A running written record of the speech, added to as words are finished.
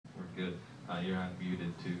good. You're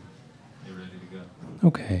unmuted too. You're ready to go.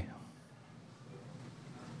 Okay.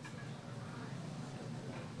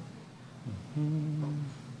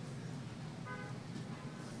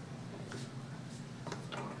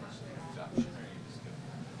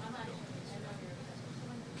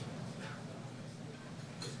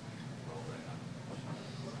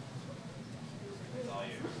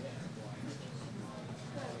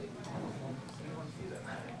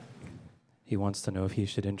 He wants to know if he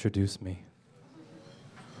should introduce me.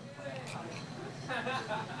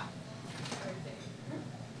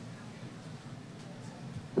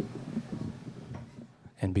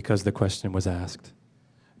 And because the question was asked,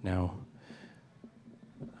 now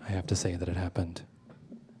I have to say that it happened.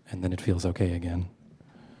 And then it feels okay again.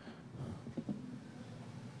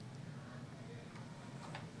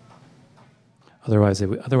 Otherwise it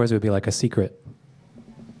would be like a secret.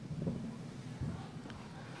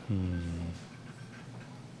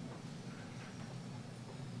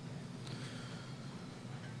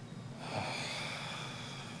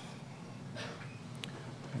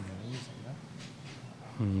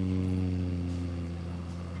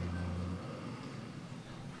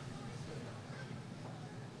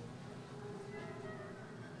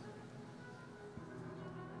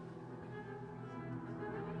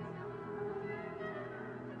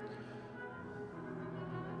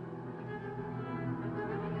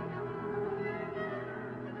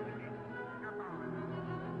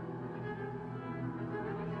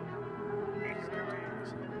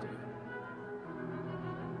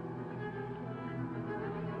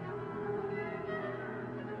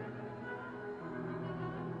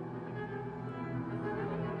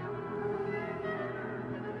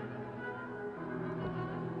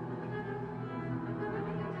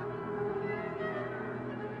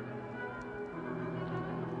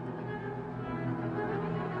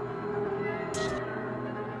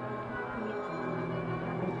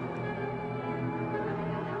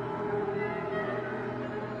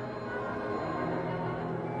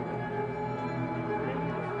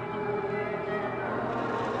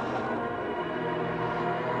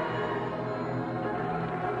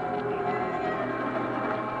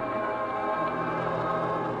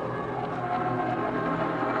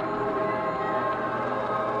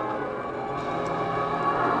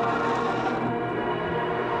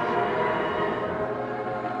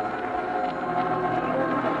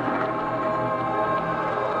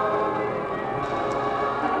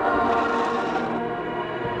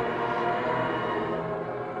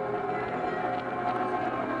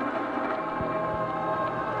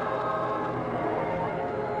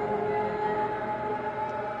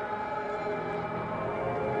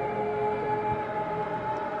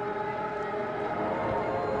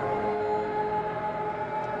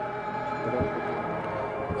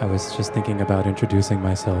 I was just thinking about introducing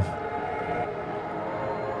myself.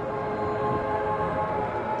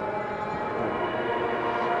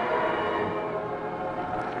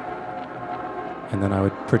 And then I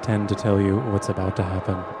would pretend to tell you what's about to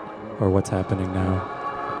happen, or what's happening now.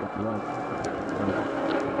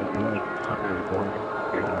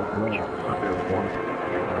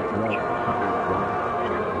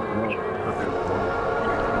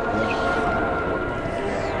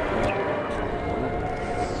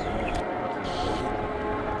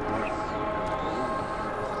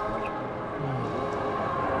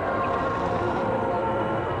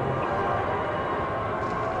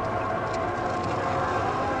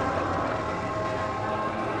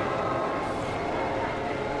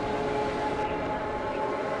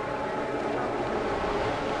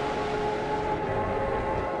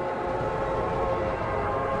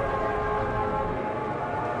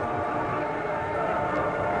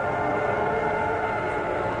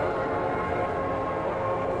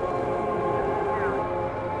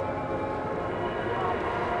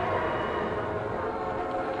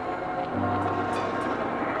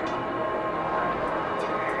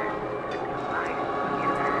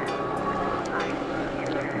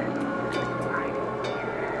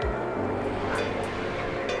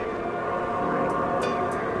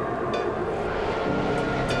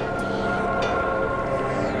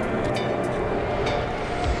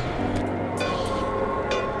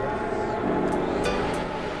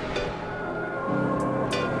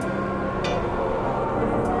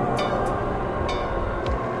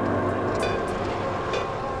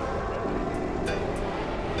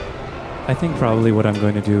 I think probably what I'm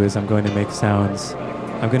going to do is I'm going to make sounds.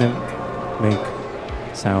 I'm going to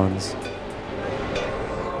make sounds.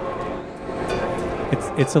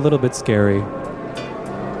 It's a little bit scary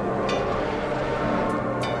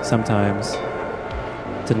sometimes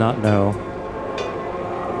to not know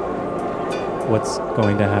what's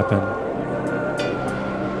going to happen.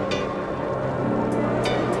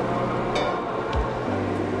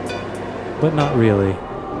 But not really.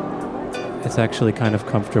 It's actually kind of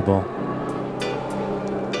comfortable.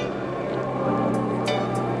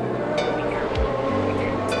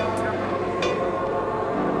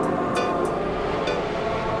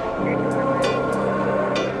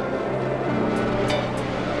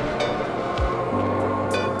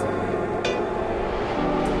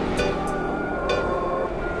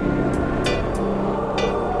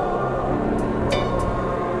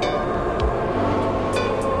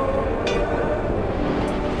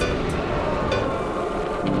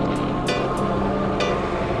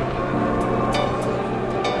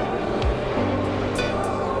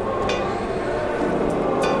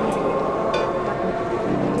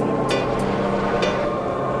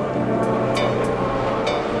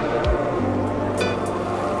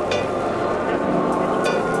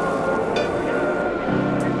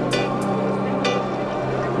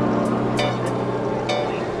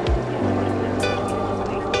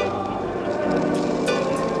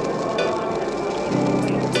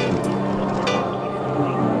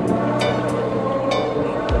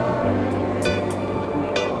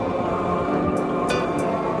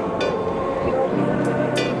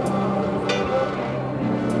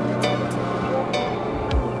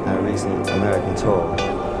 American tour,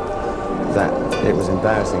 that it was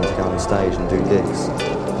embarrassing to go on stage and do gigs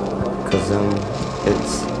because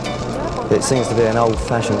it seems to be an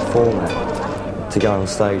old-fashioned format to go on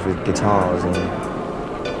stage with guitars and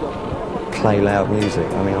play loud music.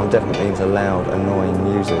 I mean, I'm definitely into loud, annoying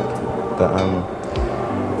music, but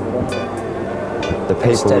the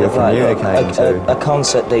people you're communicating to... A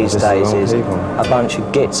concert these days is people. A bunch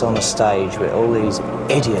of gits on a stage with all these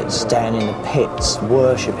idiots down in the pits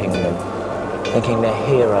worshipping them, thinking they're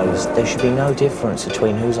heroes. There should be no difference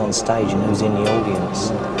between who's on stage and who's in the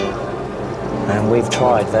audience. And we've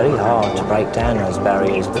tried very hard to break down those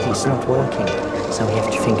barriers, but it's not working. So we have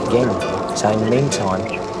to think again. So in the meantime,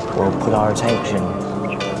 we'll put our attention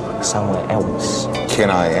somewhere else. Can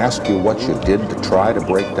I ask you what you did to try to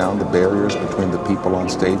break down the barriers between the people on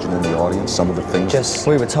stage and in the audience? Some of the things...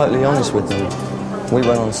 We were totally honest with them. We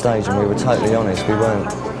went on stage and we were totally honest. We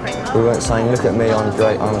weren't saying, look at me, I'm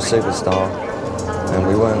great, I'm a superstar. And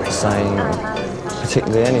we weren't saying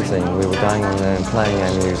particularly anything. We were going on there and playing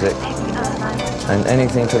our music. And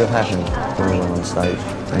anything could have happened when we went on stage.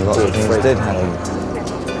 And lots of things did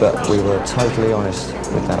happen. But we were totally honest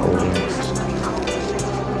with that audience.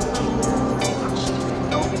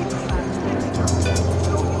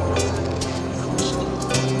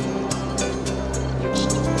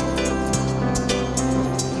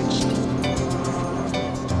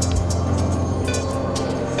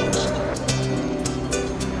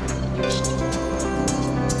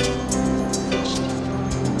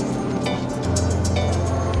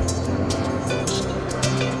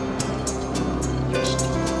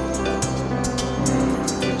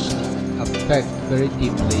 Affect very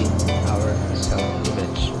deeply our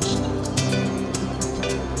self-image.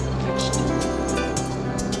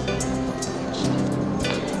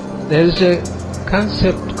 There's a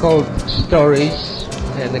concept called stories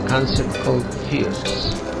and a concept called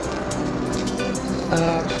fears.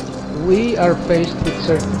 We are faced with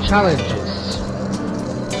certain challenges,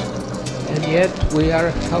 and yet we are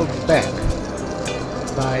held back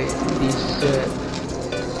by these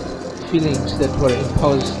feelings that were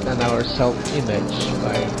imposed on our self-image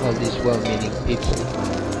by all these well-meaning people.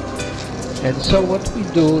 And so what we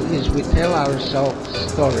do is we tell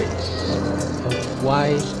ourselves stories of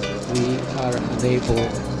why we are unable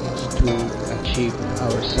to achieve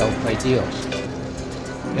our self-ideal.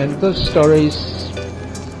 And those stories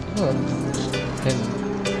can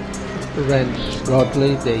range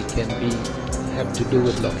broadly. They can have to do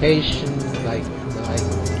with location, like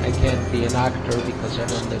I can't be an actor because I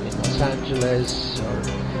don't live in Los Angeles, or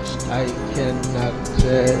I cannot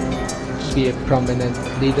be a prominent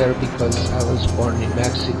leader because I was born in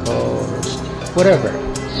Mexico, or whatever.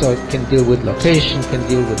 So it can deal with location, can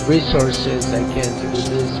deal with resources. I can't do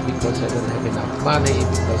this because I don't have enough money,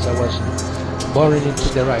 because I wasn't born into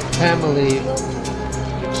the right family.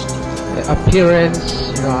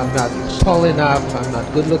 Appearance, I'm not tall enough, I'm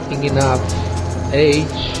not good looking enough. Age,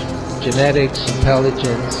 genetics,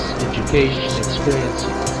 intelligence, education, experience.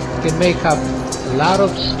 You can make up a lot of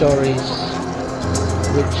stories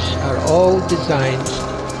which are all designed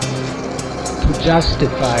to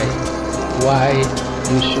justify why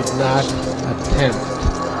you should not attempt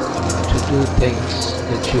to do things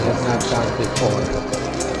that you have not done before.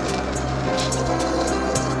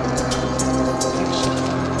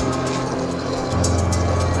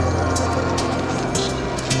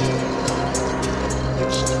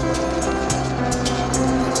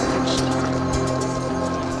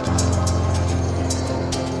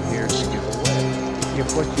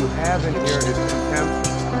 have in here is contempt,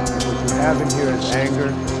 if what you have in here is anger,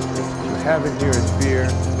 if what you have in here is fear,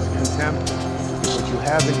 contempt, if what you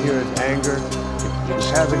have in here is anger, if what you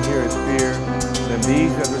have in here is fear, then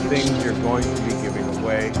these are the things you're going to be giving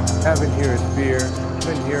away. What you have in here is fear, what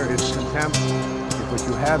in here is contempt, if what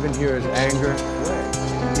you have in here is anger,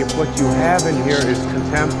 if what you have in here is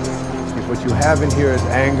contempt, if what you have in here is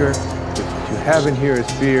anger, if what you have in here is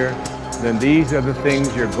fear, then these are the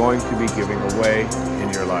things you're going to be giving away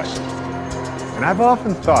in your life. And I've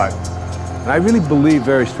often thought, and I really believe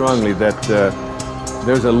very strongly that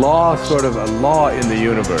there's a law, sort of a law in the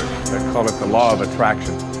universe. I call it the law of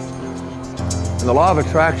attraction. And the law of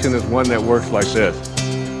attraction is one that works like this.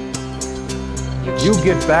 You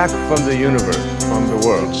get back from the universe, from the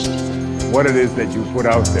world, what it is that you put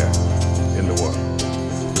out there in the world.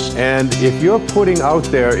 And if you're putting out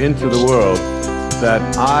there into the world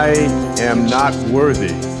that I am not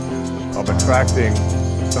worthy of attracting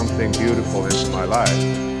something beautiful into my life,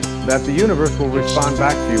 that the universe will respond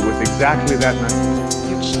back to you with exactly that message.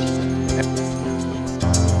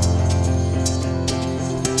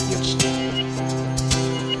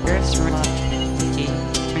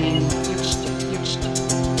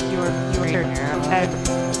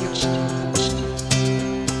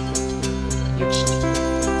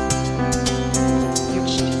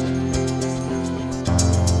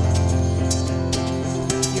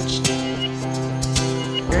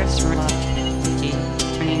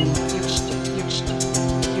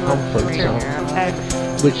 Comfort zone,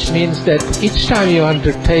 which means that each time you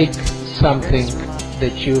undertake something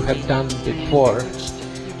that you have done before,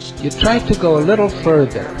 you try to go a little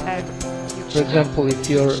further. For example, if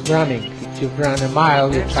you're running, if you've run a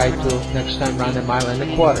mile, you try to next time run a mile and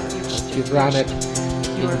a quarter. If you've run it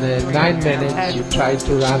in 9 minutes, you try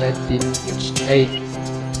to run it in 8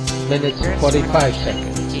 minutes and 45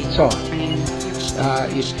 seconds, and so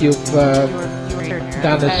on. If you've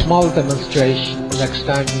done a small demonstration, next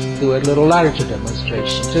time do a little larger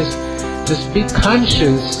demonstration. Just be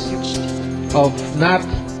conscious of not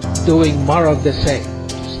doing more of the same.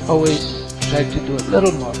 Just always try to do a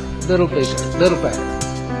little more, a little bigger, a little better.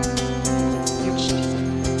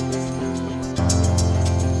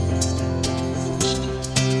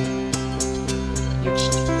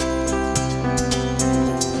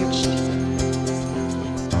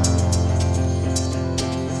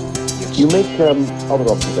 You make other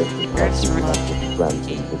observations about people like the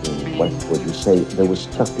grandsons in Westwood. You say they were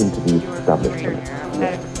sucked into the establishment.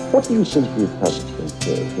 What do you think the establishment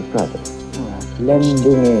is? Describe it.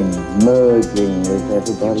 Blending in, merging with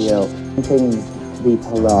everybody else, wanting to be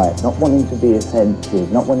polite, not wanting to be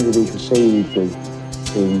offensive, not wanting to be perceived as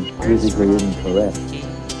being politically incorrect.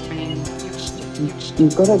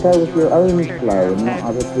 You've got to go with your own flow and not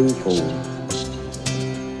other people's.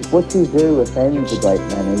 If what you do offends a great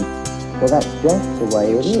many, well, that's just the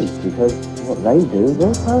way it is, because what they do is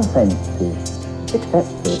also offensive. Just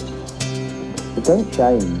accept it. But don't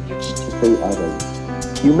change to suit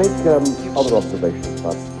others. You make other observations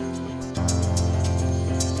about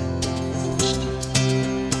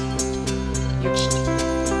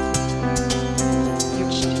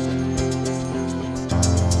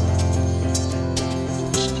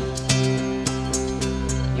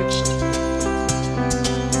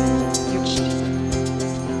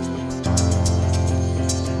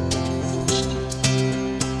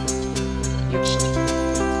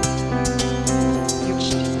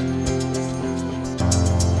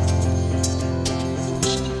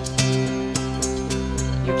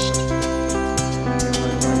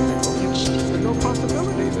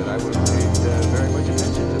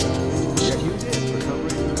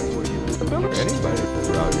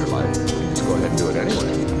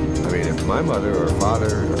my mother or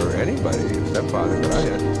father or anybody, stepfather that I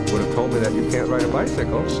had, would have told me that you can't ride a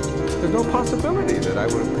bicycle, there's no possibility that I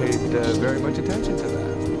would have paid very much attention to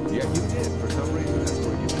that. Yet you did. For some reason, that's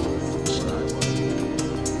where you were, where I was.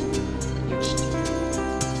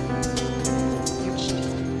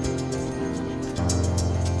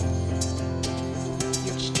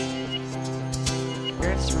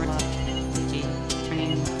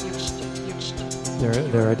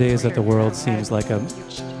 There are days that the world seems like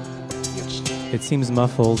it seems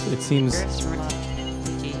muffled. It seems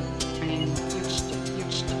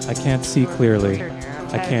I can't see clearly.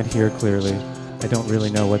 I can't hear clearly. I don't really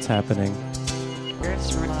know what's happening.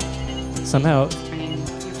 Somehow,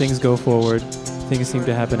 things go forward. Things seem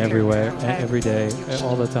to happen everywhere, every day,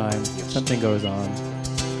 all the time. Something goes on.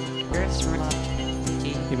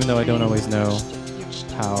 Even though I don't always know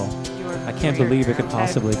how. I can't believe it could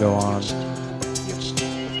possibly go on.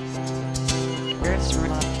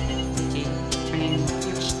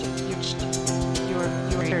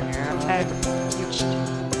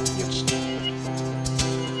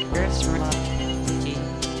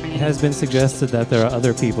 It has been suggested that there are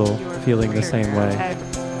other people feeling the same way,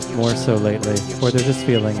 more so lately, or they're just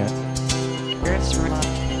feeling it.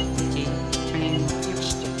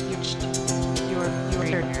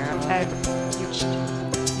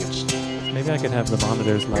 Maybe I could have the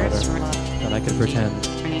monitors louder, and I could pretend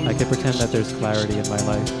that there's clarity in my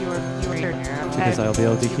life, because I'll be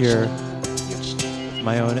able to hear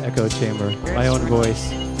my own echo chamber, my own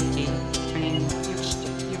voice.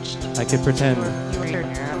 I could pretend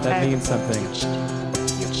that means something,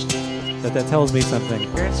 that tells me something.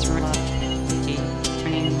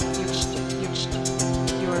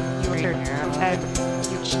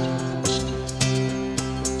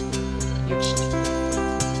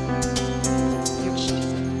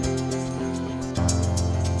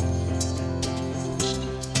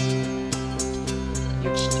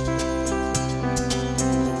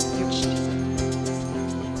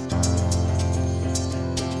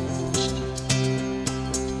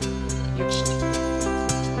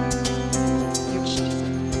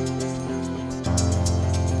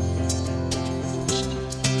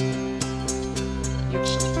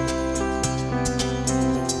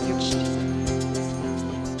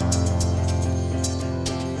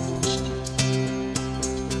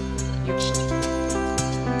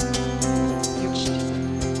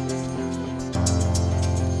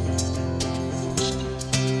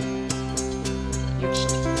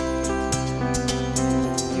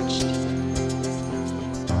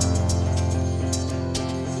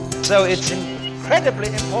 So it's incredibly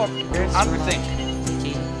important to unthink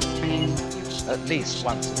at least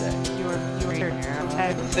once a day.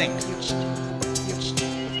 Think.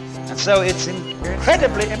 And so it's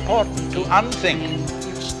incredibly important to unthink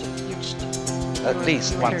at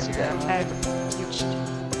least once a day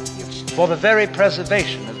for the very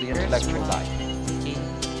preservation of the intellectual life.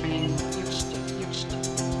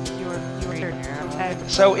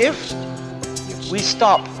 So if we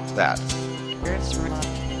stop that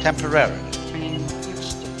temporarily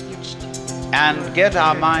and get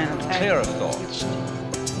our mind clear of thoughts,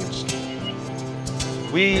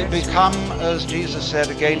 we become, as Jesus said,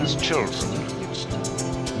 again as children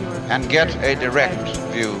and get a direct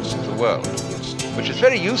view of the world, which is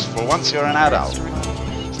very useful once you're an adult.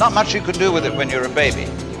 There's not much you can do with it when you're a baby,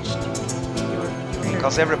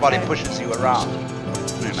 because everybody pushes you around.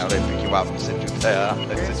 You know, they pick you up and sit you there,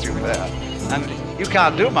 they sit you there, and you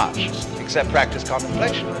can't do much except practice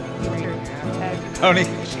contemplation. Only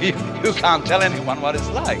you can't tell anyone what it's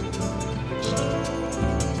like.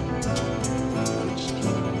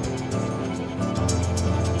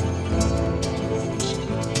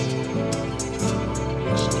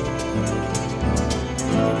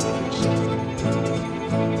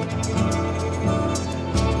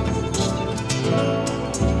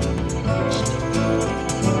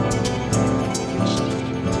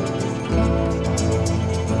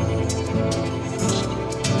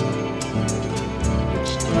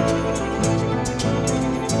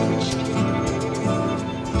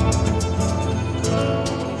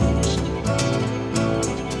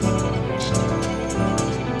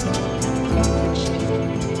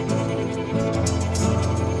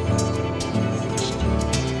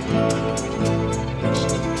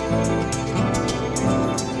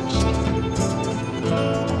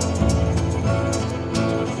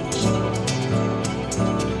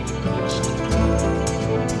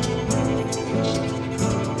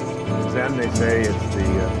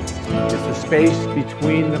 Space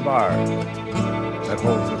between the bars that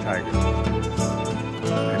holds the tiger.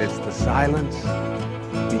 And it's the silence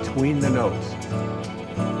between the notes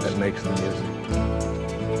that makes the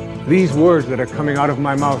music. These words that are coming out of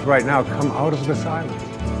my mouth right now come out of the silence.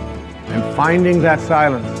 And finding that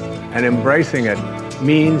silence and embracing it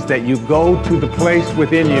means that you go to the place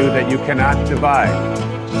within you that you cannot divide.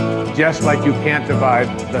 Just like you can't divide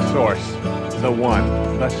the source, the one,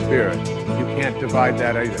 the spirit. You can't divide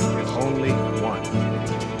that either. It's only one.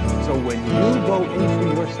 So when you go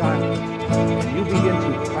into your silence, and you begin to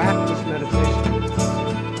practice meditation,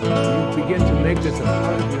 you begin to make this a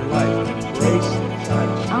part of your life, embrace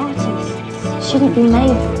silence. Artists shouldn't be made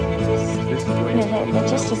for this. They're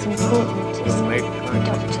just as important as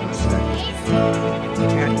doctors. I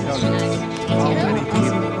can't tell you how many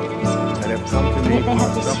people that have come to me they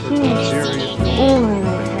have this huge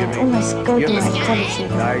aura, almost godlike quality,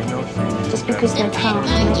 just because their craft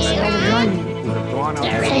makes a lot of money. Sometimes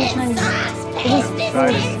it is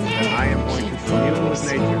false. I am going to commune with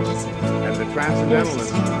nature, and the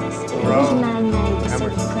transcendentalists throughout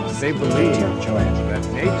Emerson, they believe that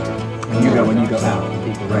nature When you go out,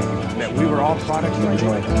 people recognize that we were all products you like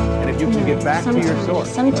enjoy this. that. And if you can get back to your source,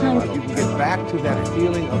 Sometimes if you can get back to that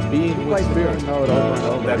feeling of being with spirit, know it over and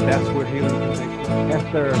over. that's where healing can take place.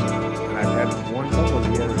 After And I've had one couple of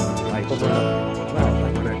years like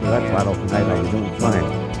that's why tonight I was doing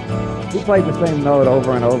fine. He played the same note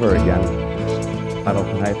over and over again.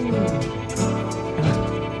 Tonight.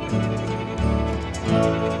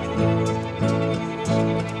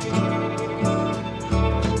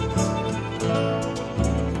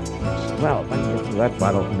 Well, if I can get through that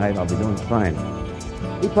bottle tonight, I'll be doing fine.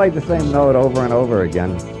 He played the same note over and over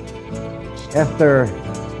again. After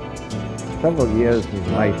several years, his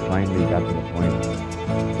wife finally got to the point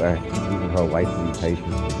where even her wifely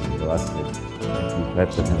patience was exhausted. And she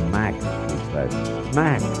said to him, Max, she said,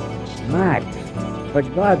 Max, for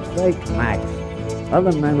God's sake, Max.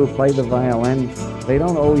 Other men who play the violin, they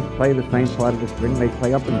don't always play the same part of the string. They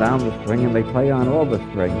play up and down the string, and they play on all the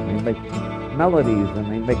strings. They make melodies,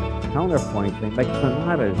 and they make counterpoints, they make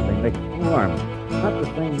sonatas, they make forms. Not the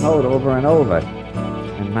same note over and over.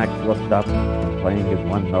 And Max looked up and playing his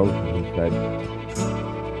one note, and he said,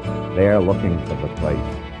 they're looking for the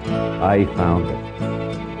place. I found it.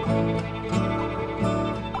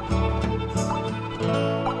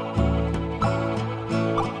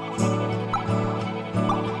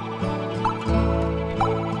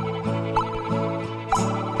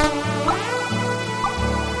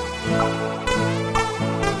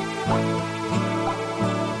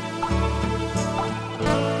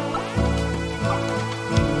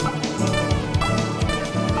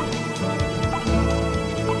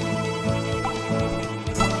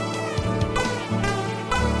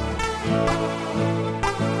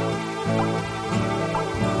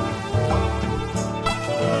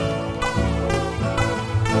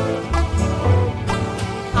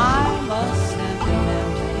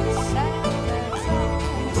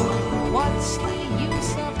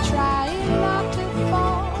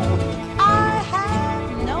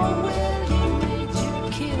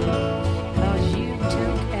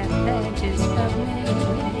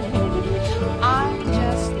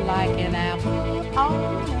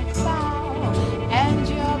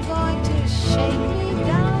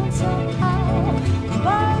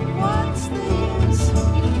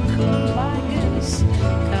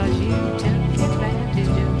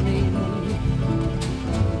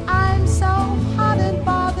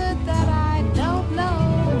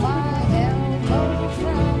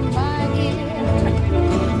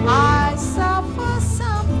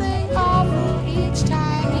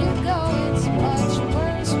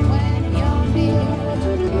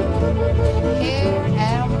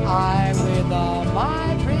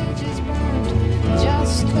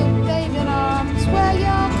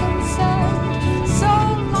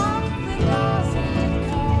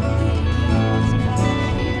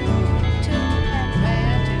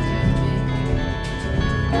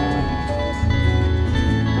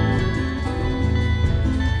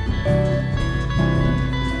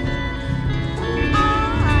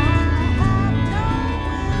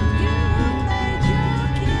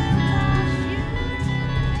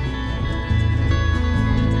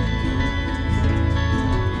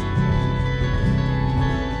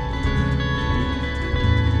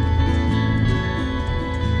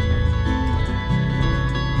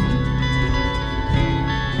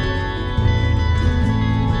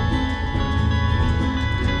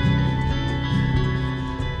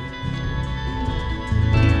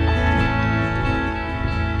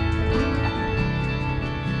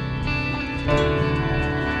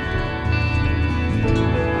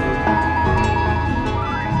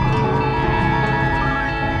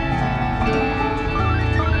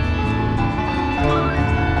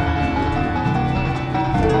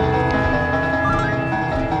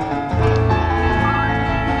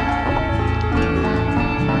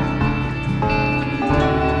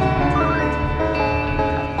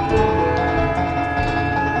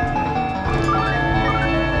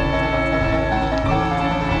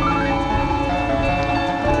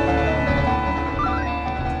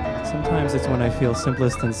 It's when I feel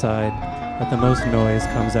simplest inside that the most noise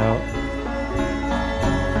comes out.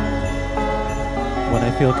 When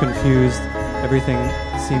I feel confused, everything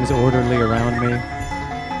seems orderly around me.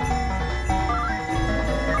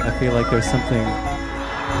 I feel like there's something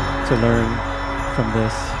to learn from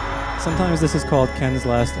this. Sometimes this is called Ken's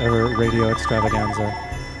last ever radio extravaganza.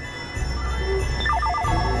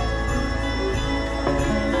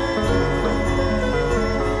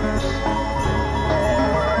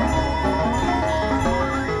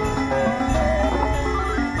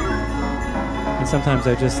 Sometimes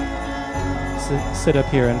I just sit up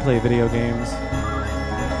here and play video games.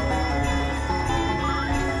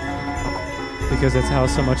 because it's how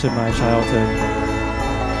so much of my childhood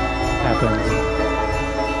happened.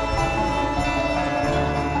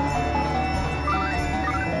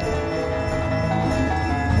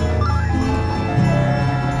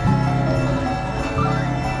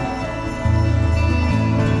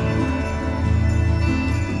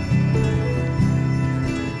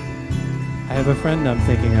 I have a friend I'm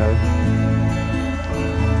thinking of.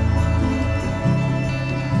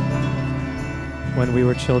 When we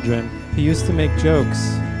were children, he used to make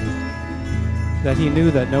jokes that he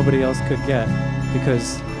knew that nobody else could get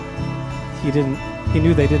because he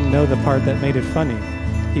knew they didn't know the part that made it funny.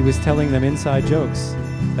 He was telling them inside jokes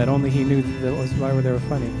that only he knew that was why they were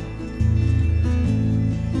funny.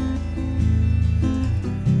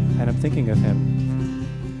 And I'm thinking of him.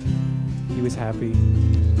 He was happy.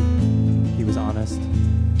 He was honest.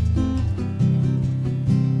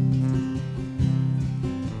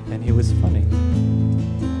 And he was funny.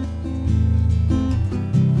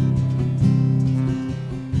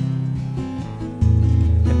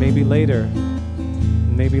 And maybe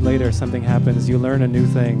later something happens, you learn a new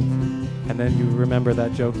thing, and then you remember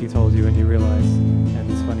that joke he told you and you realize,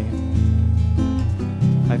 and it's funny.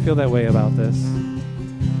 I feel that way about this.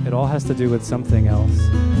 It all has to do with something else.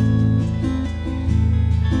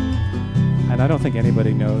 And I don't think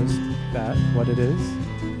anybody knows what it is.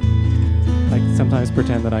 I sometimes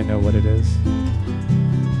pretend that I know what it is.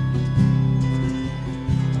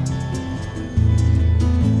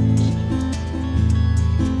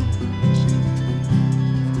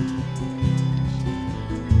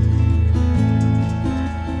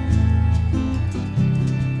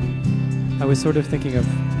 I was sort of thinking of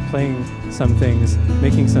playing some things,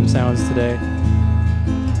 making some sounds today.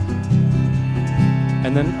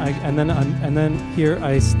 And then here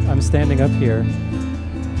I'm standing up here,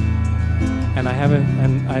 and I haven't.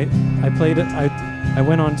 And I played it. I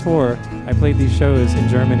went on tour. I played these shows in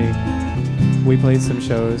Germany. We played some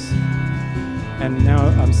shows, and now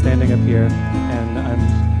I'm standing up here, and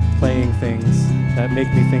I'm playing things that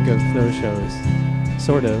make me think of those shows,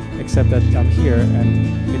 sort of. Except that I'm here,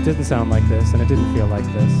 and it didn't sound like this, and it didn't feel like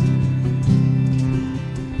this.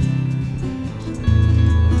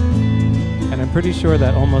 And I'm pretty sure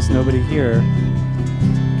that almost nobody here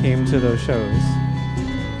came to those shows.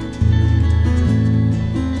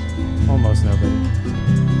 Almost nobody.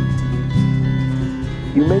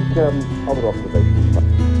 You make other observations.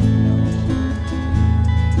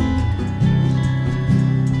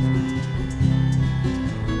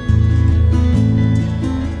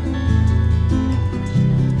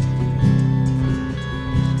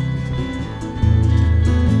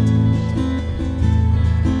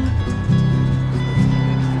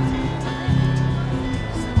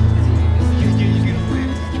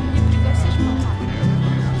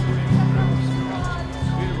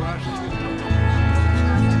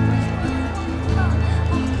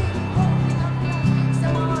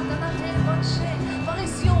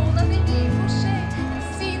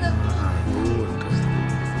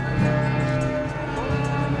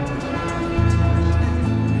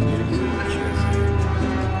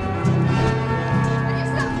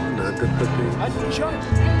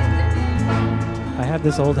 I had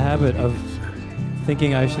this old habit of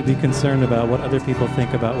thinking I should be concerned about what other people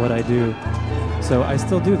think about what I do. So I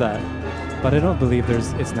still do that, but I don't believe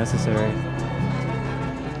it's necessary.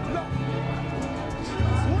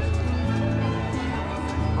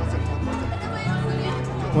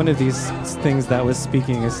 One of these things that was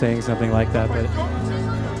speaking is saying something like that, but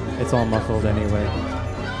it's all muffled anyway.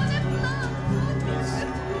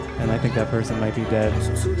 And I think that person might be dead.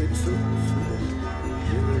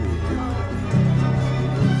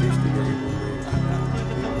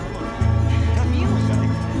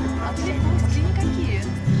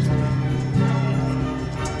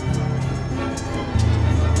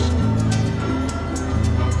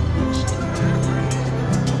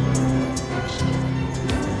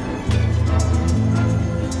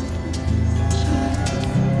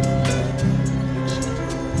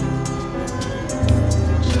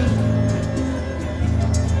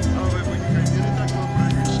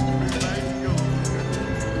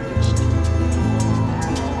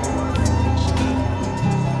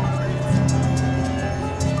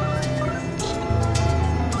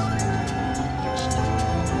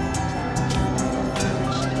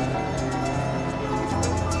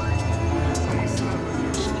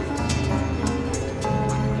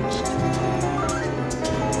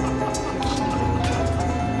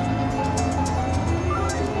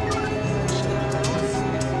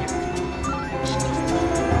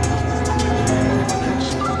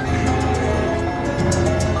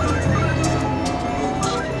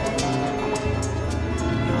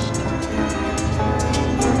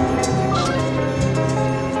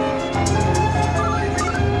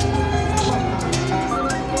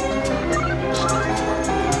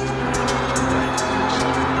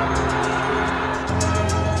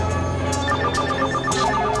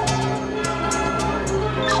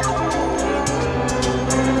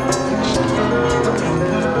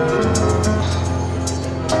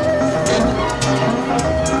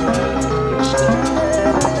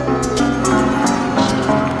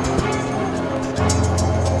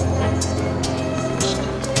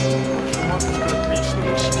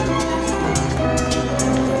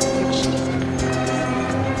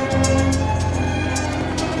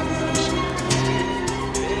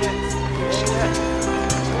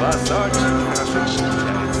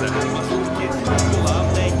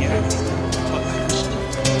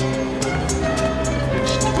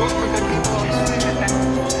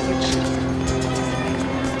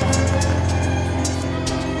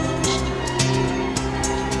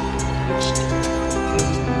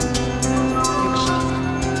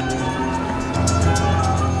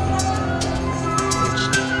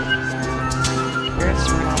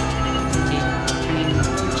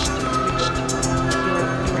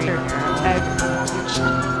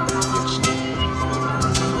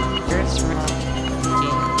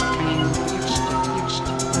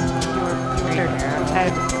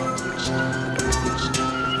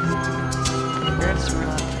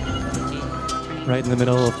 right in the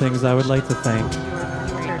middle of things I would like to thank.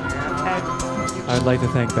 I would like to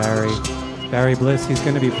thank Barry. Barry Bliss, he's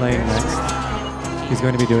going to be playing next. He's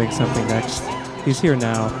going to be doing something next. He's here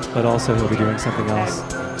now, but also he'll be doing something else.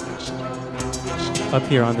 Up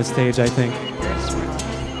here on the stage, I think.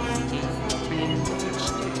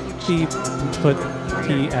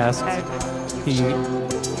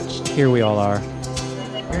 Here we all are.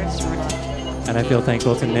 And I feel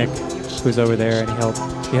thankful to Nick, who's over there, and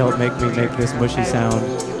he helped make me make this mushy sound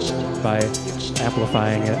by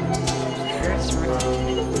amplifying it.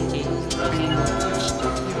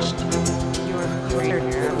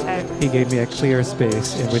 He gave me a clear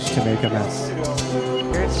space in which to make a mess.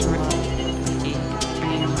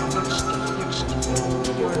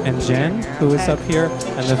 And Jen, who was up here,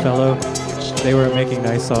 and the fellow, they were making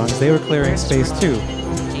nice songs. They were clearing space too,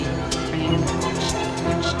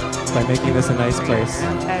 by making this a nice place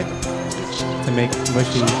to make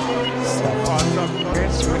mushy stuff.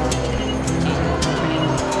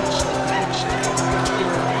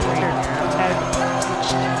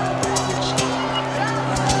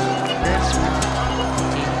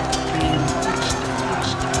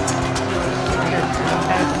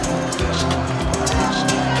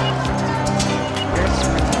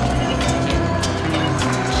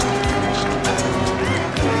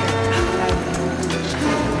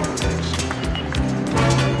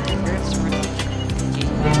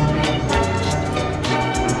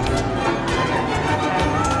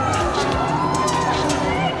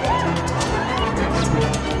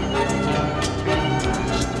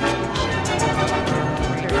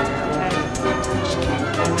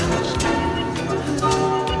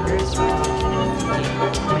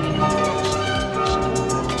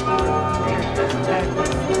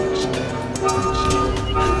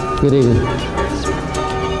 Good evening.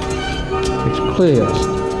 It's clear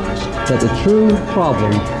that the true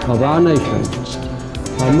problems of our nation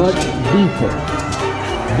are much deeper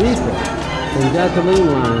than gasoline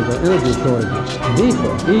lines or energy shortages,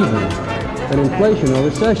 deeper even than inflation or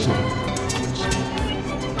recession.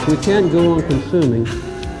 We can't go on consuming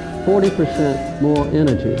 40% more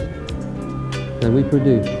energy than we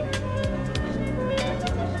produce.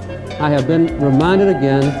 I have been reminded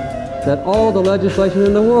again that all the legislation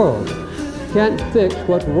in the world can't fix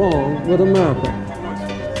what's wrong with America.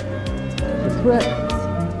 The threat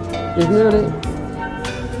is merely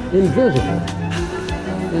invisible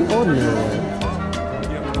in ordinary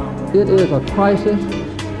ways. It is a crisis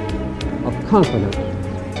of confidence.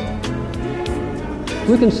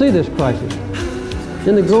 We can see this crisis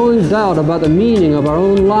in the growing doubt about the meaning of our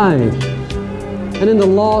own lives and in the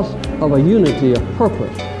loss of a unity of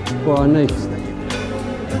purpose for our nation.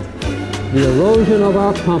 The erosion of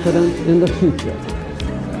our confidence in the future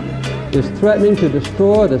is threatening to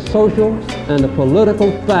destroy the social and the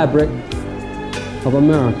political fabric of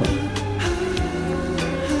America.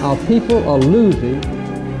 Our people are losing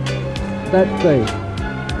that faith,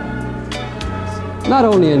 not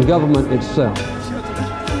only in government itself,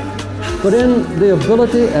 but in the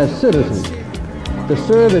ability as citizens to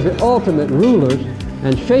serve as the ultimate rulers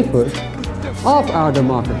and shapers of our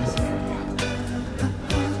democracy.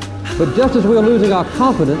 But just as we are losing our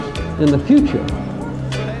confidence in the future,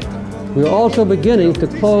 we are also beginning to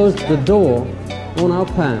close the door on our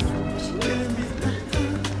past.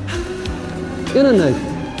 In a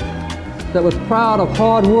nation that was proud of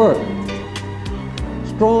hard work,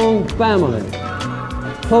 strong families,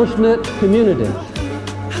 close-knit communities,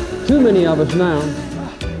 too many of us now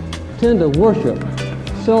tend to worship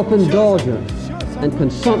self-indulgence and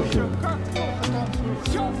consumption.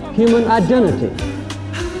 Human identity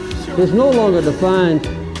is no longer defined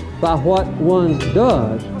by what one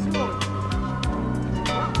does,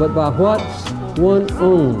 but by what one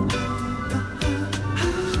owns.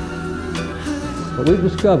 But we've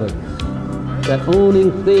discovered that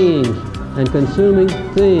owning things and consuming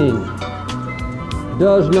things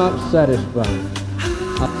does not satisfy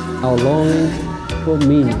our longing for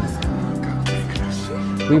meaning.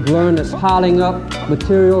 We've learned that piling up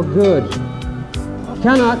material goods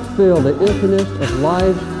cannot fill the emptiness of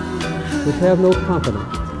lives which have no confidence.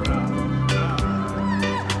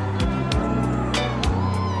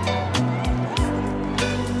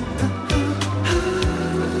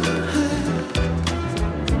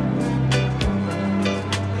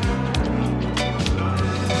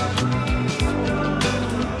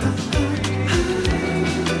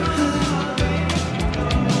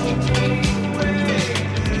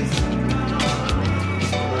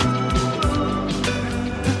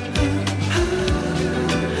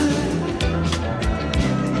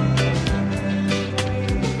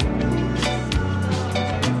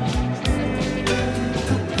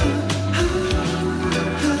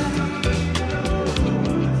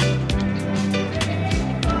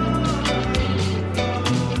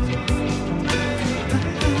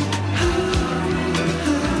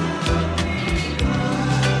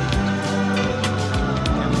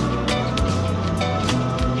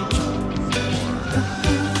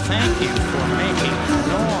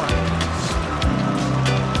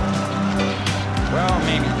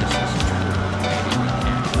 maybe this is true. Maybe we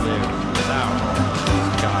can't live without all these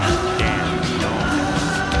goddamn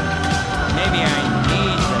noise. Maybe I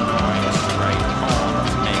need the noise to write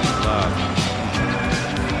poems, make love.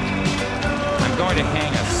 I'm going to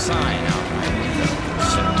hang a sign out my window that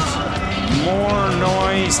says, "More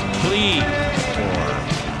noise, please," or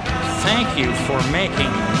 "Thank you for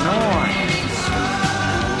making noise."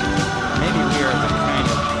 Maybe we are the kind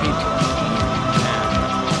of people that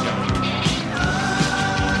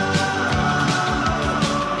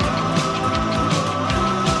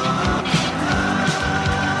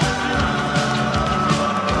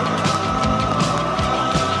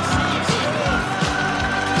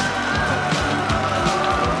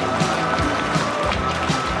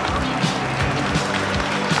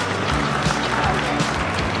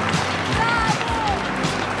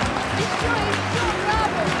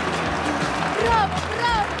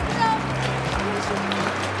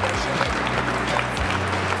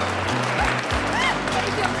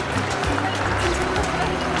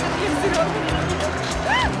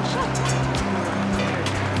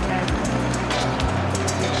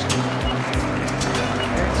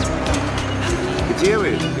Где вы?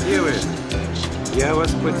 Где вы? Я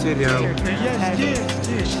вас потерял. Я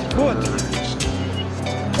здесь. Вот.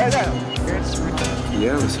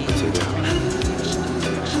 Я вас потерял.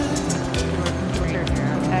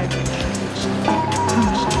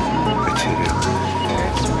 Потерял.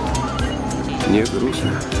 Мне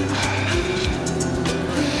грустно.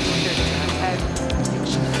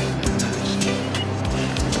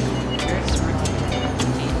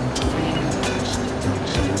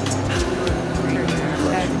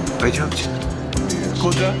 Пойдемте.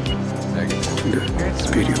 Куда? Да, вперед.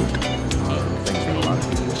 Вперед.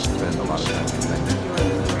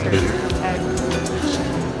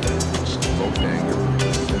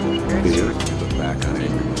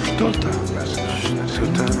 Что там?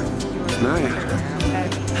 Что-то, знаю,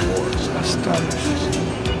 осталось.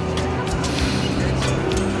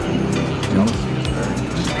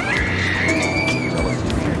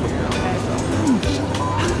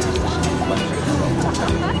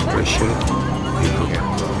 Прощай,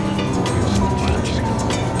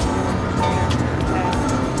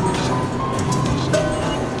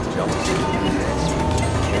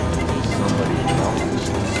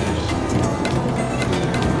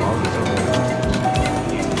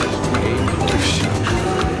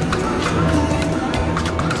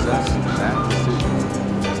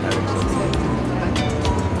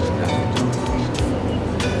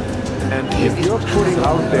 And if you're putting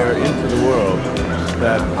out there into the world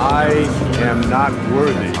that I am not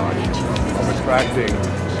worthy of attracting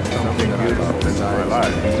something beautiful into my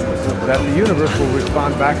life, that the universe will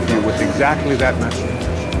respond back to you with exactly that message.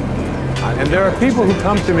 And there are people who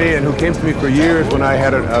come to me and who came to me for years when I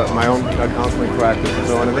had my own counseling practice and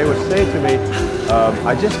so on, and they would say to me,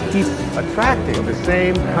 I just keep attracting the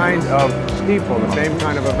same kind of people, the same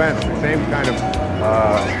kind of events, the same kind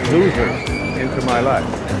of losers into my life.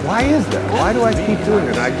 Why is that? Why do I keep doing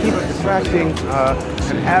it? I keep attracting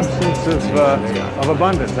an absence of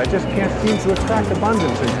abundance. I just can't seem to attract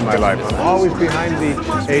abundance into my life. I'm always behind the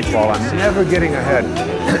 8 ball. I'm never getting ahead.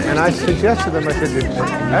 And I suggest to them, I said, did it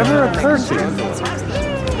ever occur to you?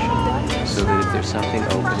 So that if there's something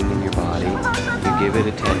opening in your body, you give it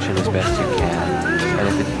attention as best you can. And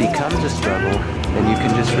if it becomes a struggle, then you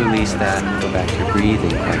can just release that and go back to your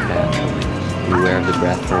breathing quite naturally. Be aware of the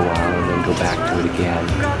breath for a while and then go back to it again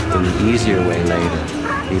in the easier way later.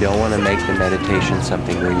 You don't want to make the meditation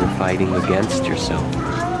something where you're fighting against yourself.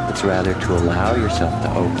 It's rather to allow yourself to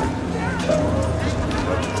open.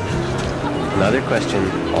 Another question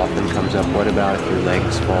often comes up, what about if your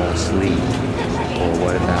legs fall asleep? Or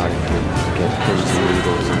what about if you get pins and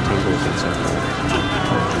needles and tingles and so forth?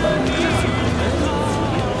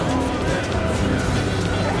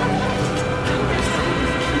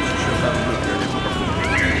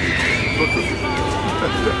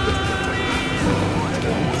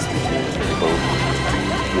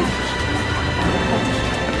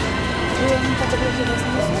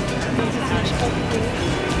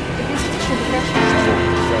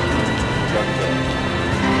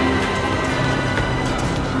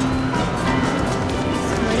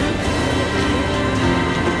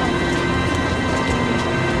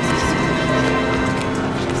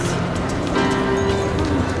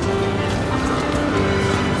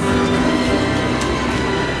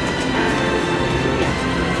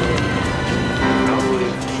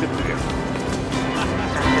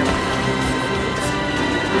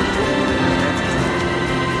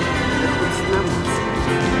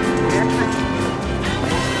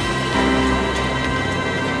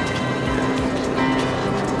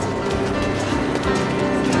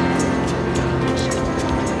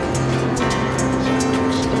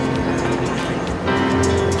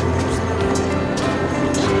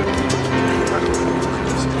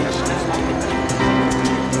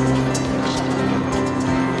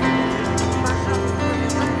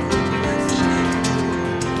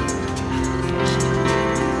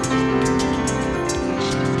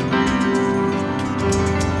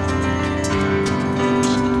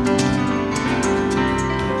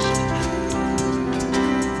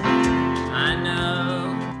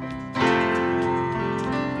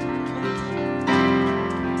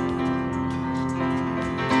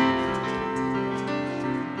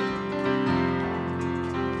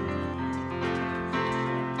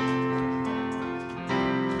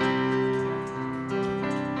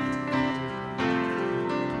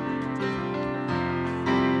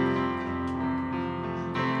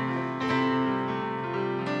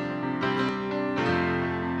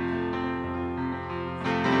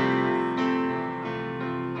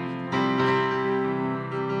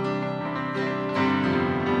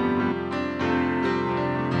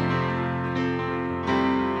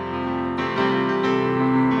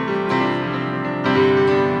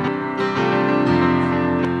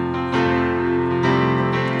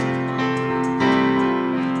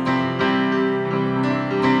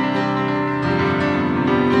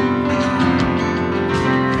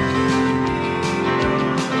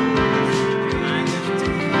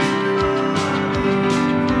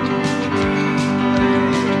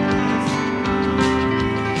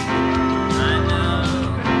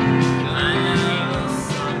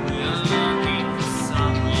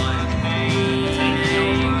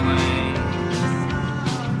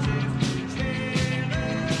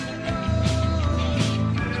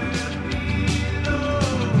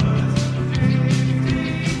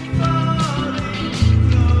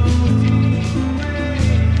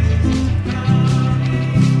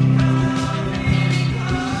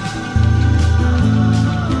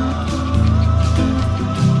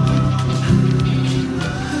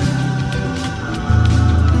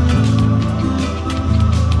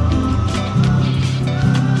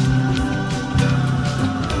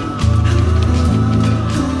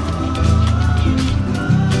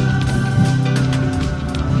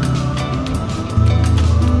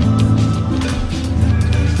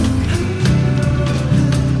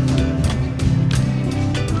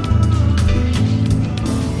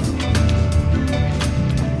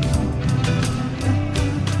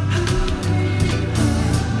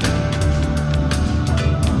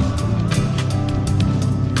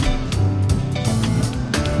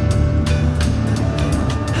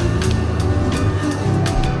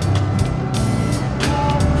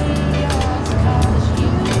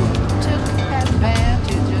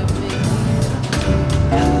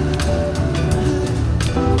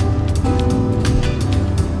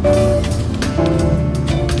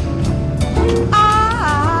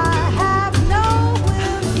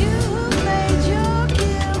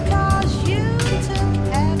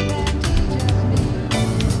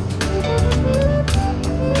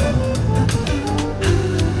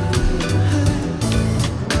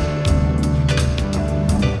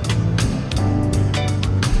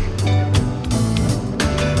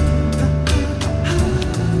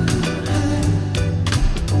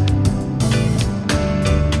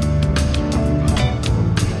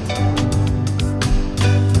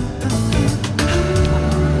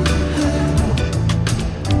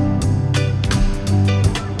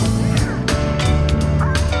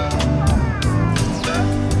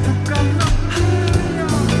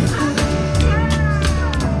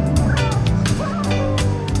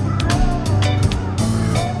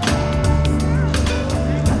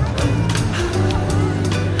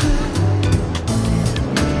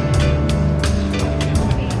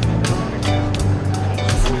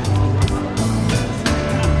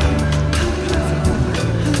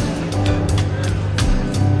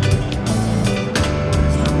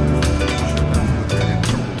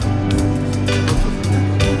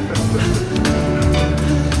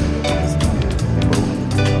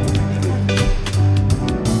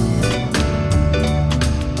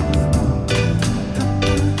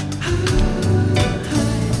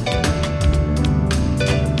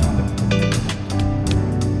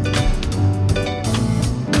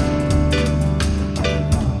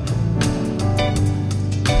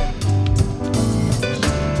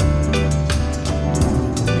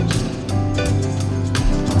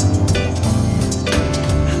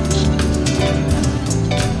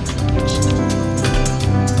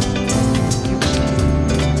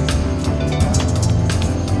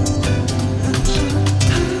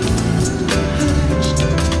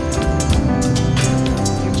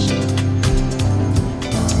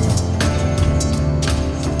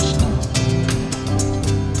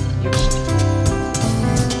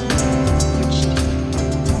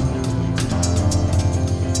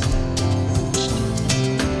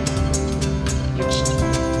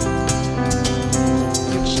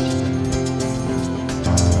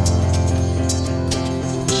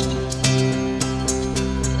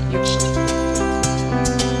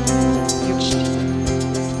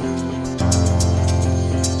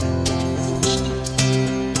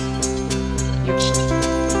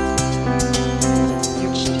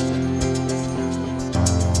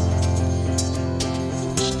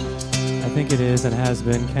 is and has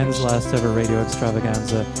been Ken's last ever radio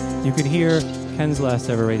extravaganza. You can hear Ken's last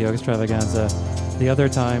ever radio extravaganza the other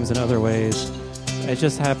times in other ways. It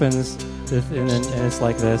just happens, and it's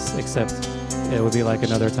like this, except it would be like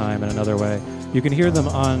another time in another way. You can hear them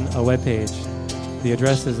on a webpage. The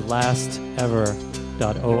address is lastever.org.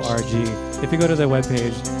 If you go to the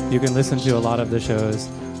webpage, you can listen to a lot of the shows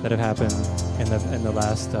that have happened in the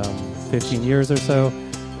last 15 years or so.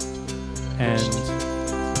 And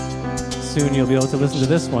soon you'll be able to listen to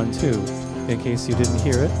this one too. In case you didn't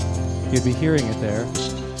hear it, you'd be hearing it there.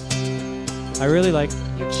 I really like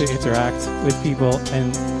to interact with people,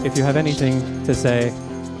 and if you have anything to say,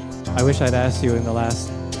 I wish I'd asked you in the last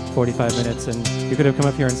 45 minutes and you could have come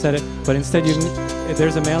up here and said it, but instead if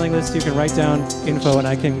there's a mailing list, you can write down info and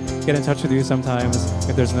I can get in touch with you sometimes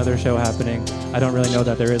if there's another show happening. I don't really know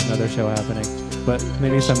that there is another show happening, but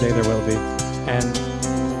maybe someday there will be. And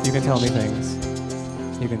you can tell me things.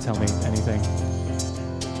 You can tell me anything.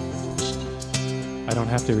 I don't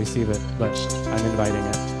have to receive it, but I'm inviting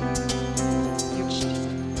it.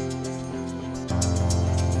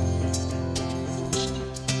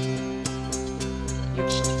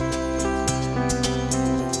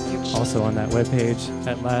 Also on that webpage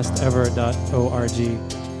at lastever.org,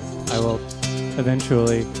 I will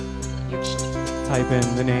eventually type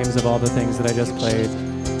in the names of all the things that I just played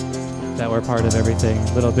that were part of everything,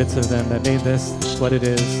 little bits of them that made this what it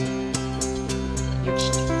is.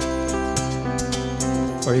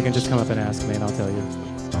 Or you can just come up and ask me and I'll tell you.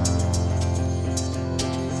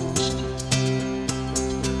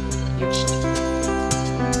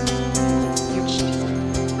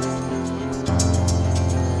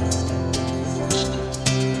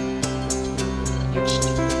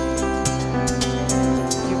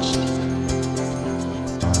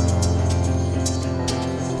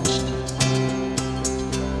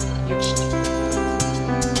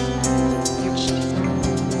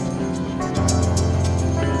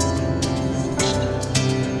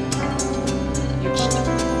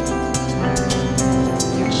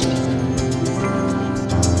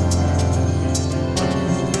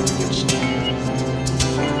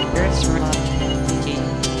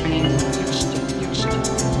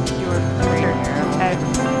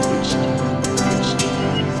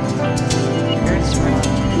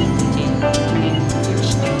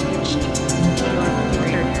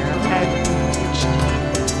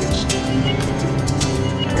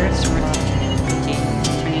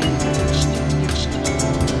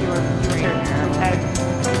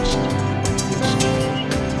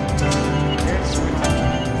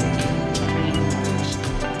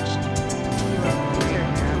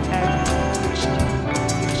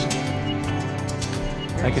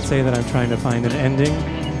 Say that I'm trying to find an ending,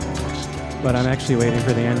 but I'm actually waiting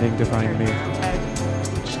for the ending to find me.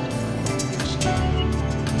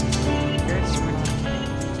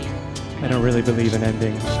 I don't really believe in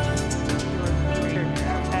ending.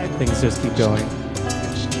 Things just keep going.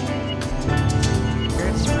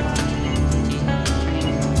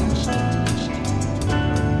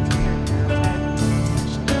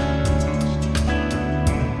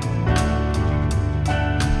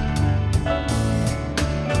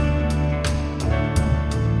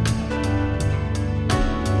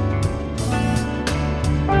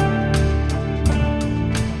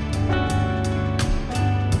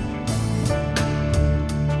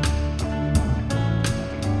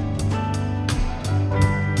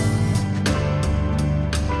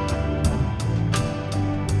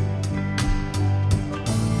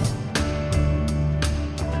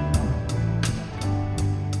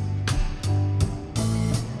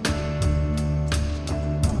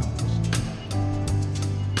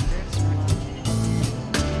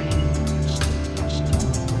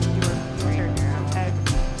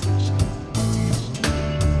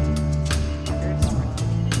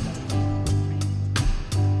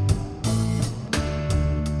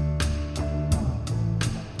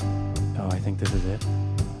 This is it.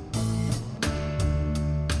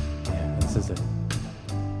 Yeah, this is it.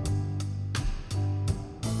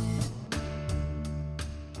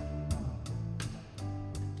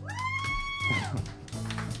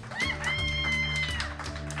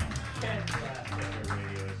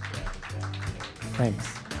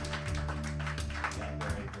 Thanks.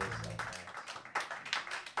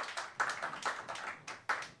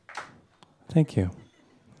 Thank you.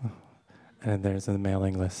 And there's a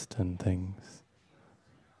mailing list and things.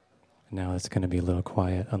 Now it's going to be a little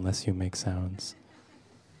quiet unless you make sounds.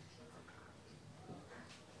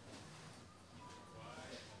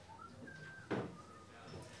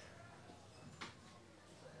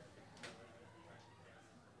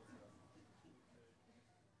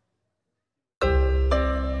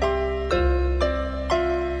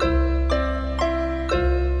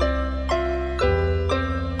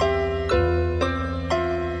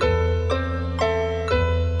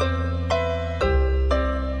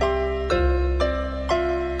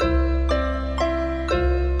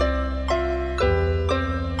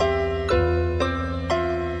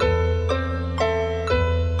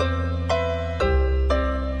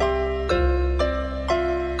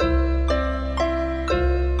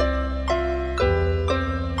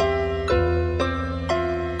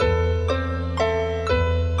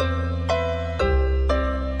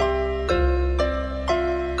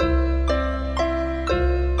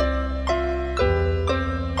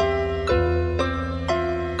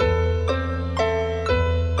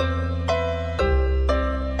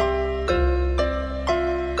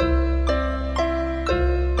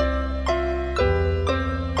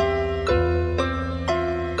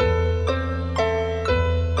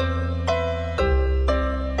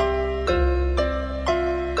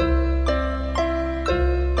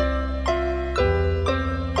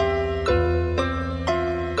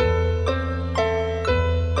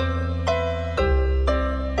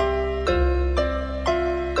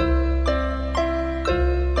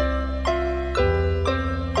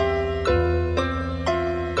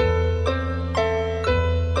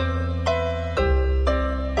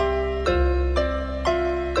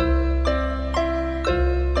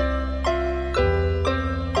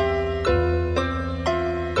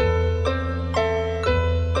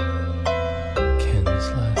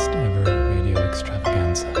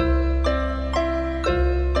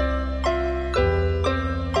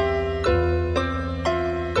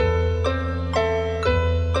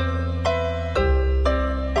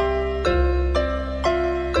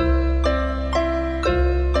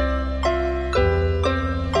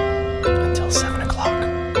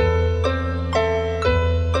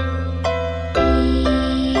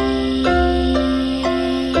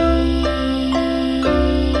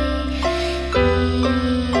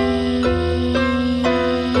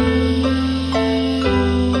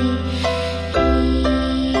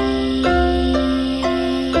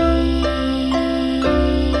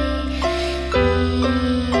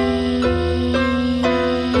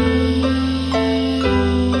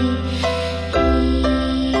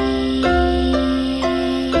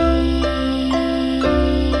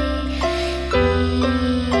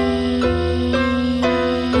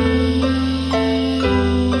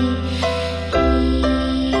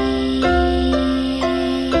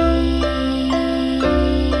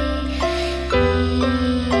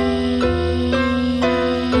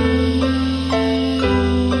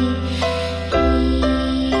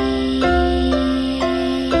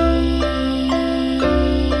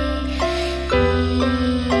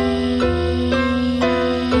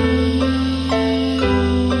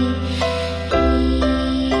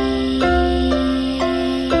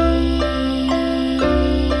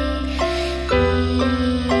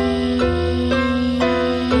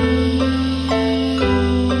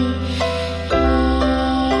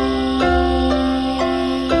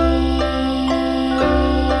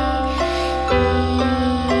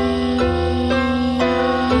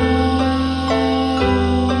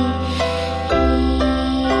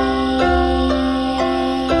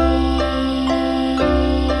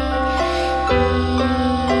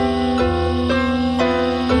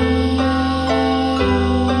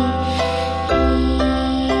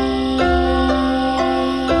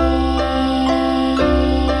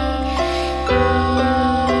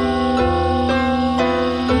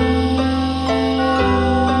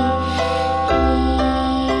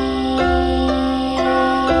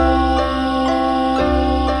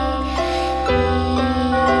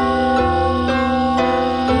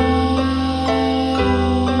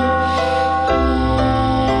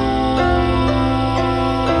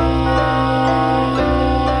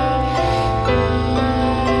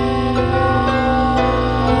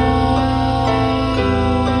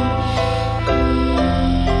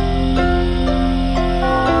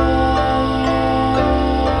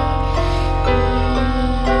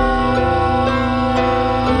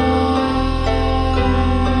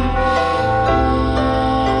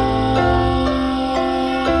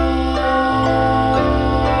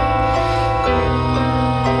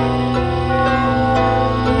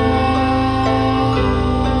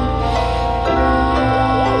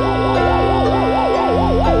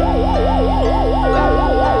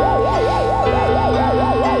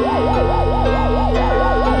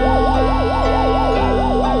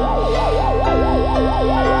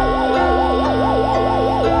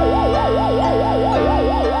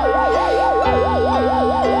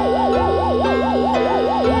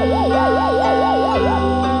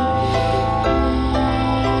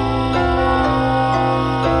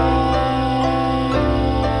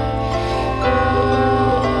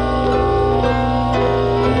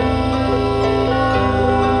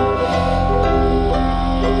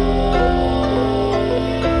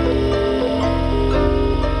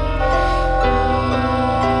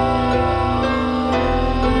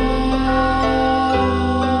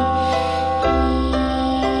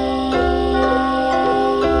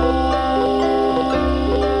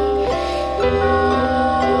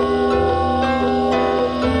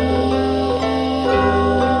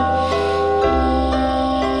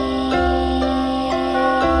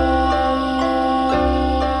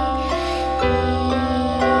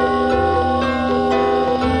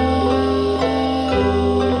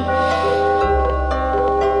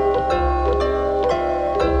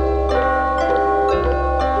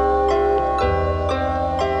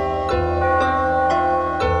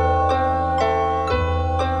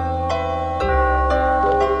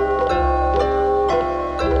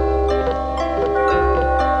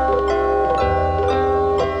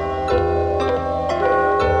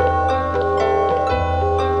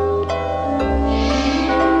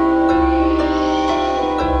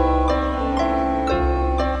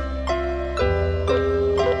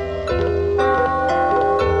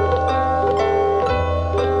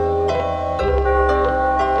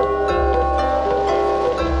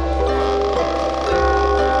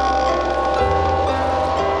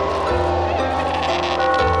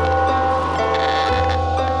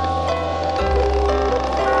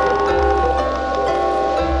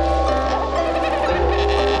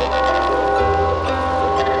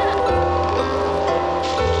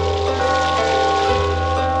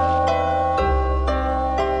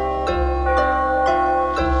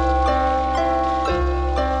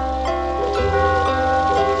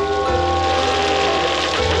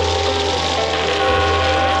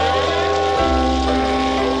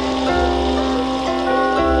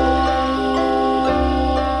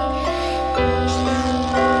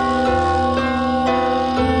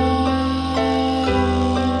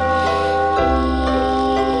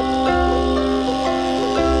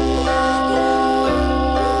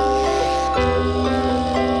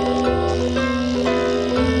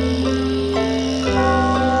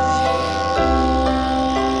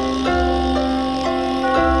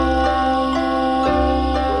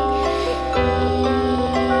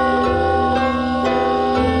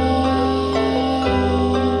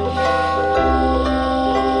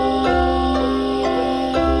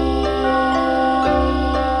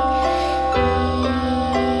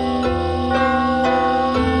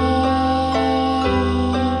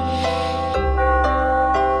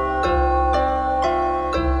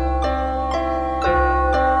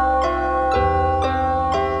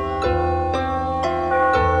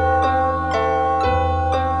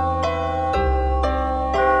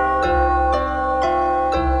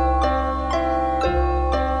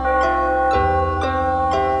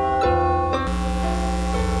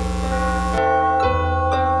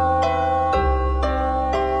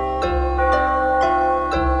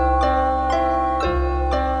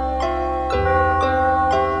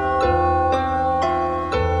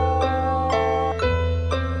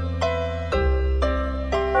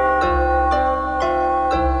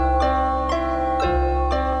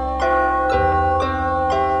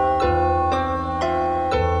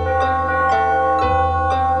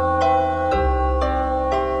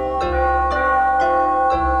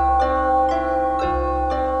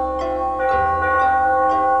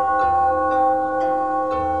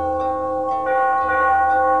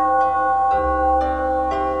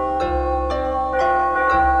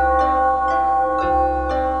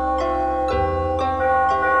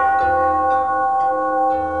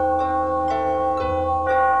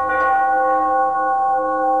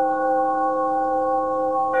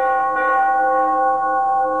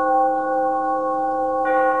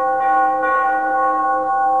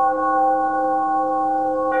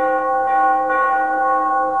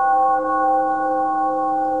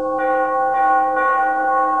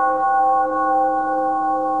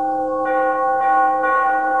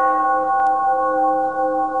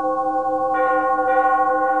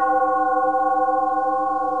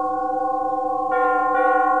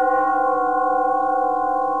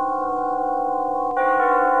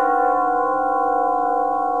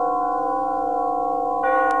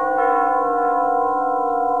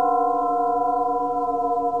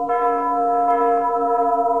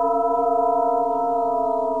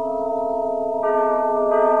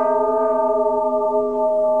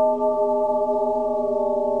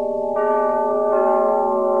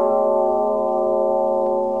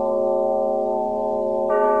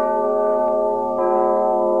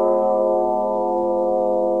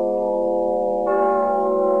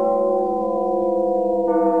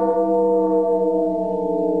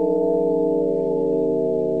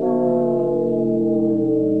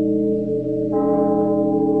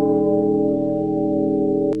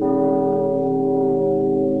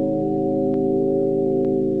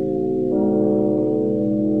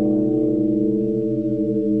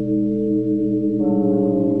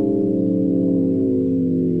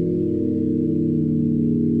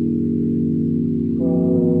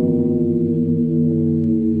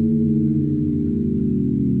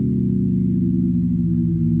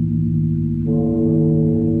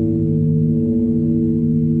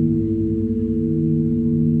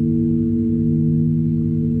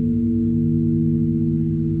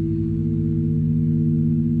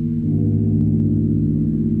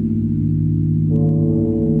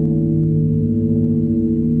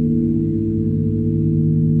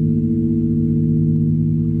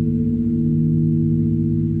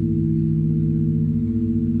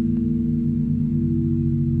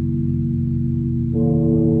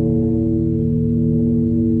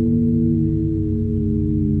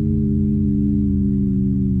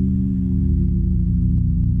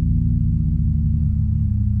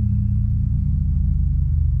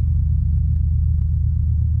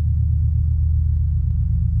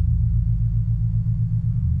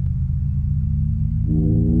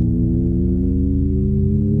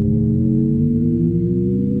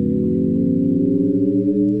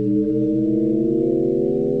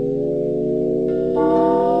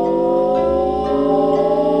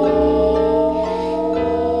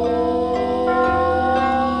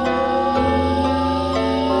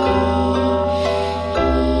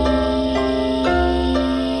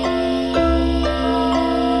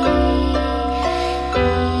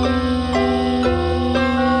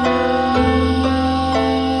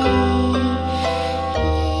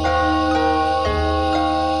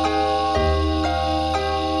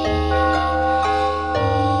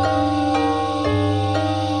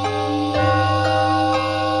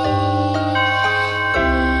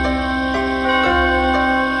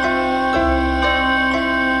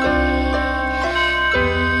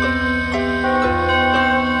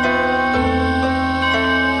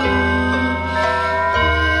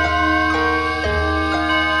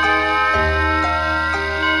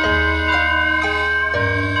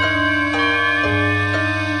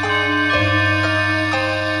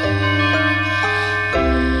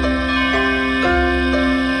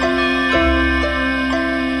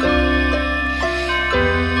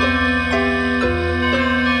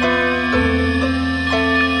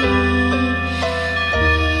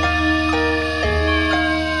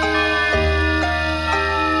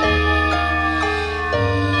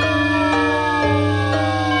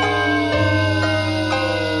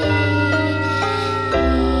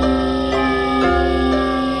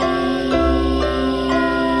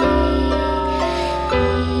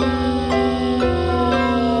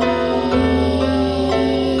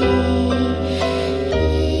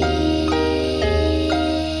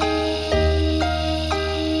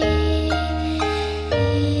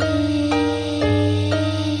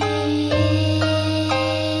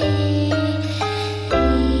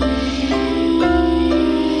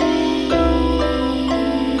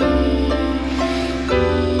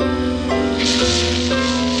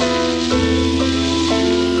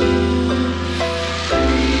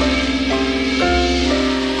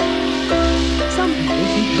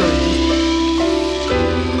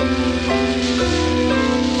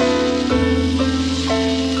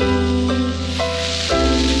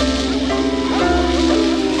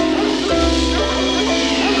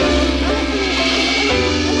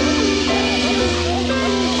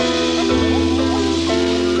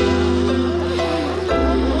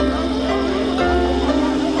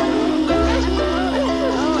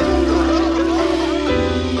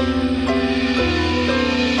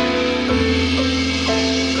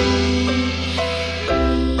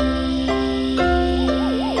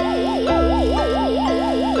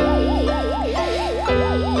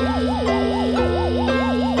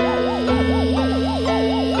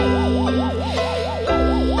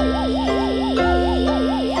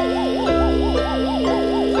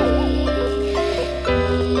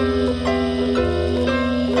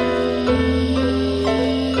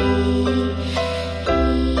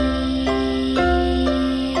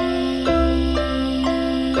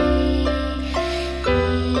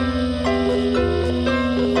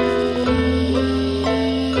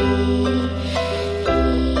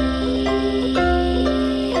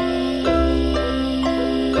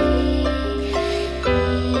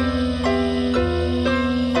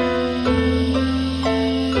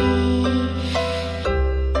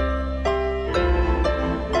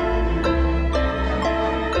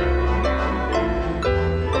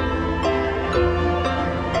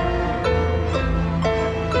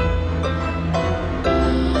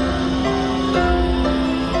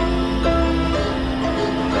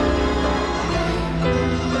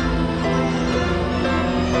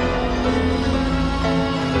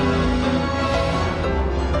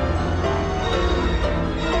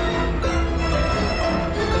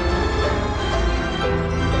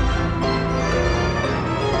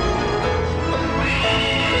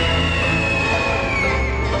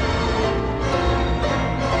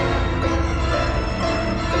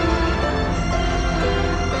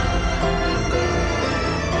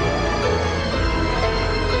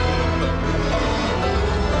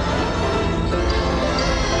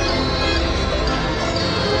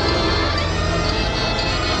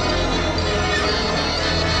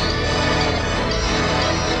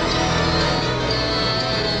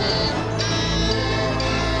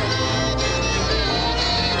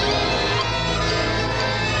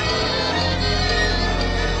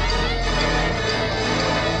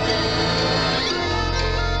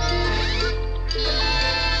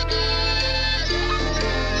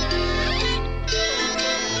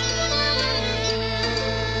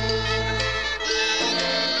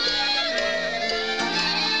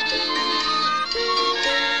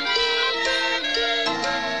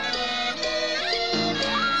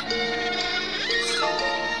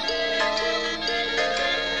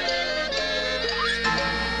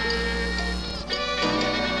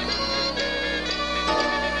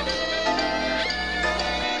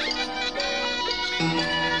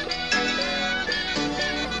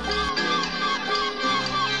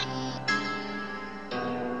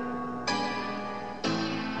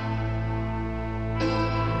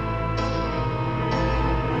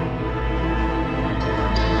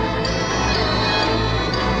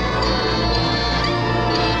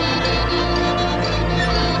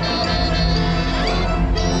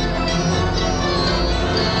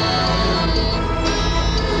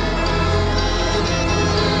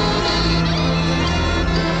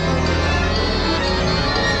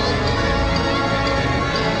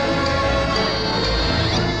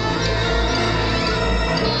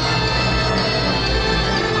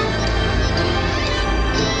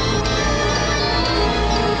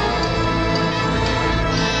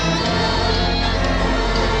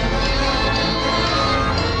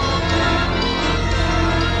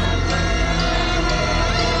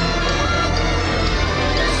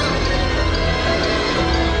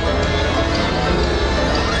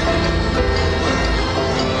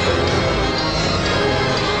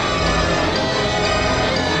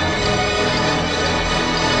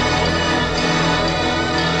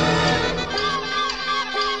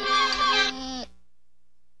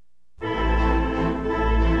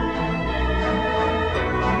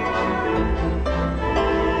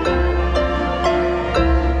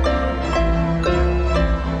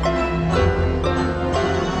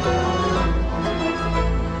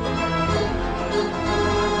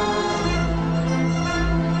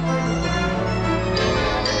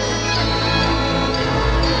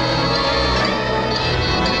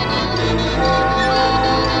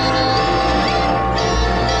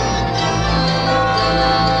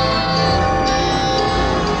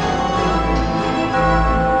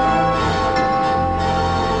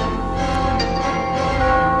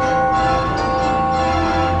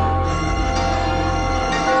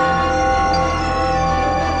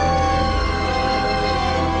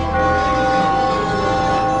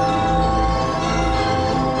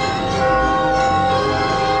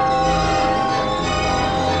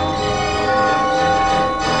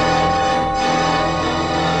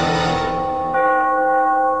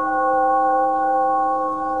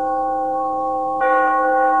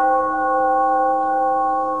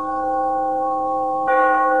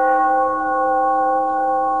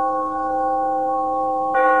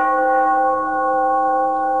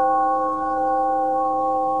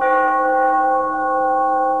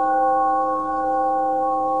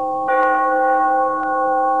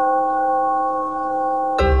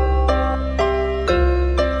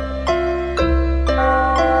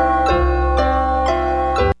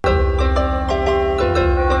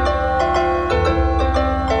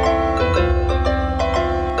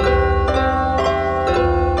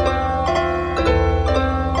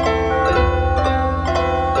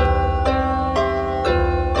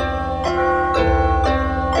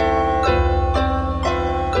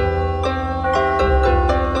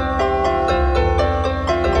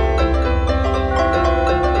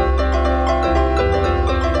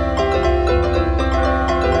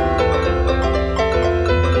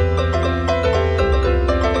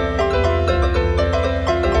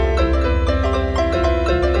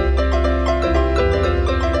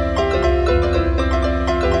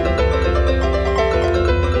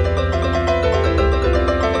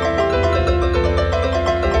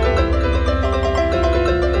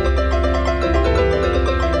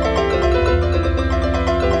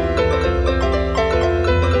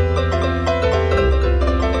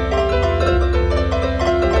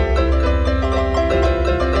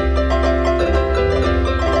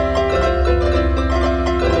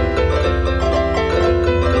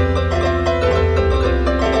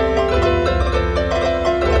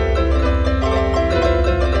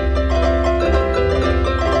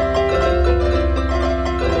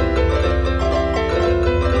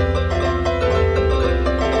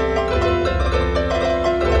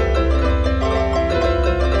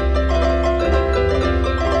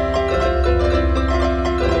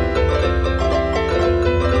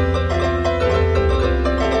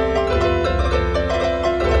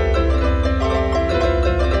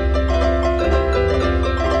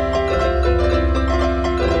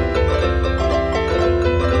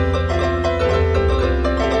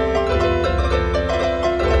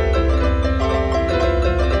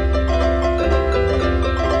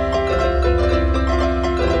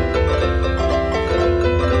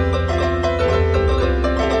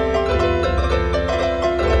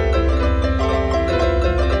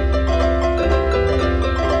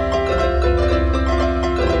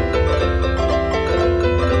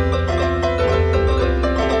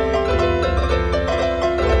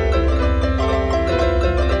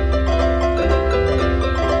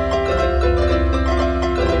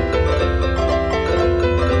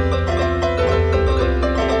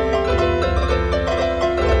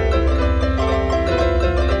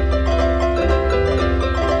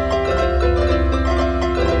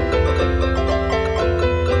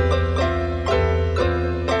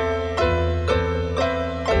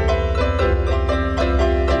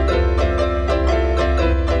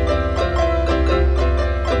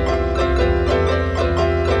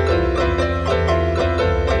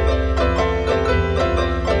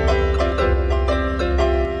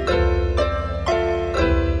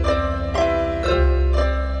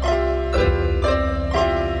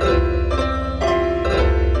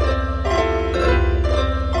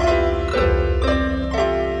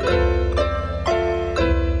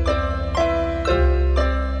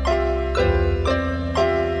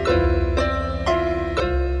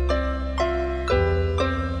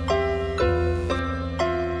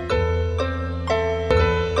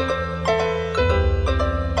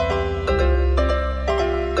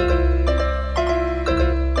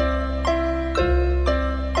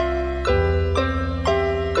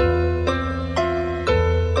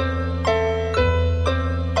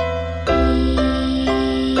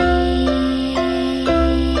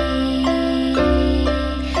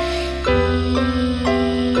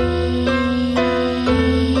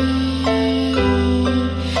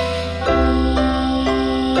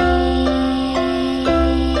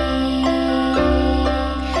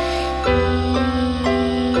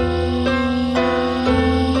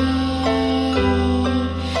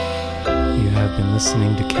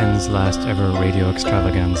 Ken's last ever radio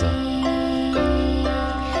extravaganza.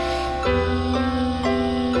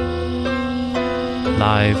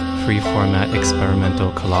 Live, free-format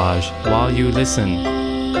experimental collage while you listen,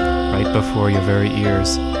 right before your very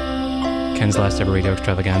ears. Ken's last ever radio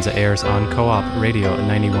extravaganza airs on Co-op Radio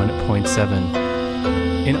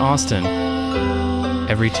 91.7 in Austin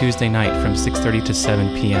every Tuesday night from 6:30 to 7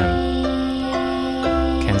 p.m.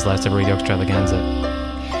 Ken's last ever radio extravaganza,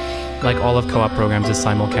 like all of Co-op programs, is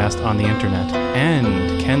simulcast on the internet,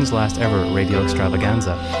 and Ken's last ever radio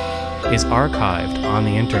extravaganza is archived on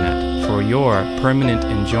the internet for your permanent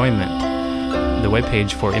enjoyment. The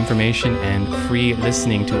webpage for information and free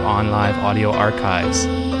listening to on-live audio archives,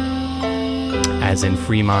 as in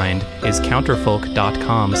free mind, is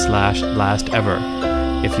counterfolk.com/lastever.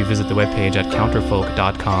 If you visit the webpage at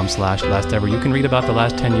counterfolk.com/lastever, you can read about the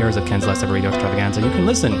last 10 years of Ken's last ever radio extravaganza. You can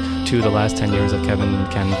listen to the last 10 years of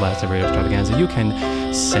Ken's last ever radio extravaganza. You can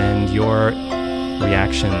send your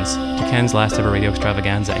reactions to Ken's last ever radio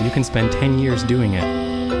extravaganza, and you can spend 10 years doing it.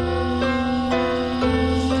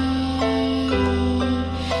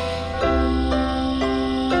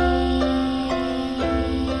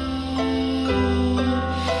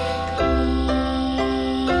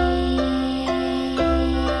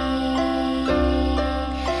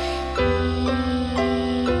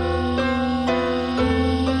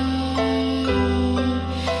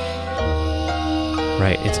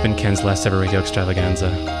 Right, it's been Ken's last ever radio extravaganza.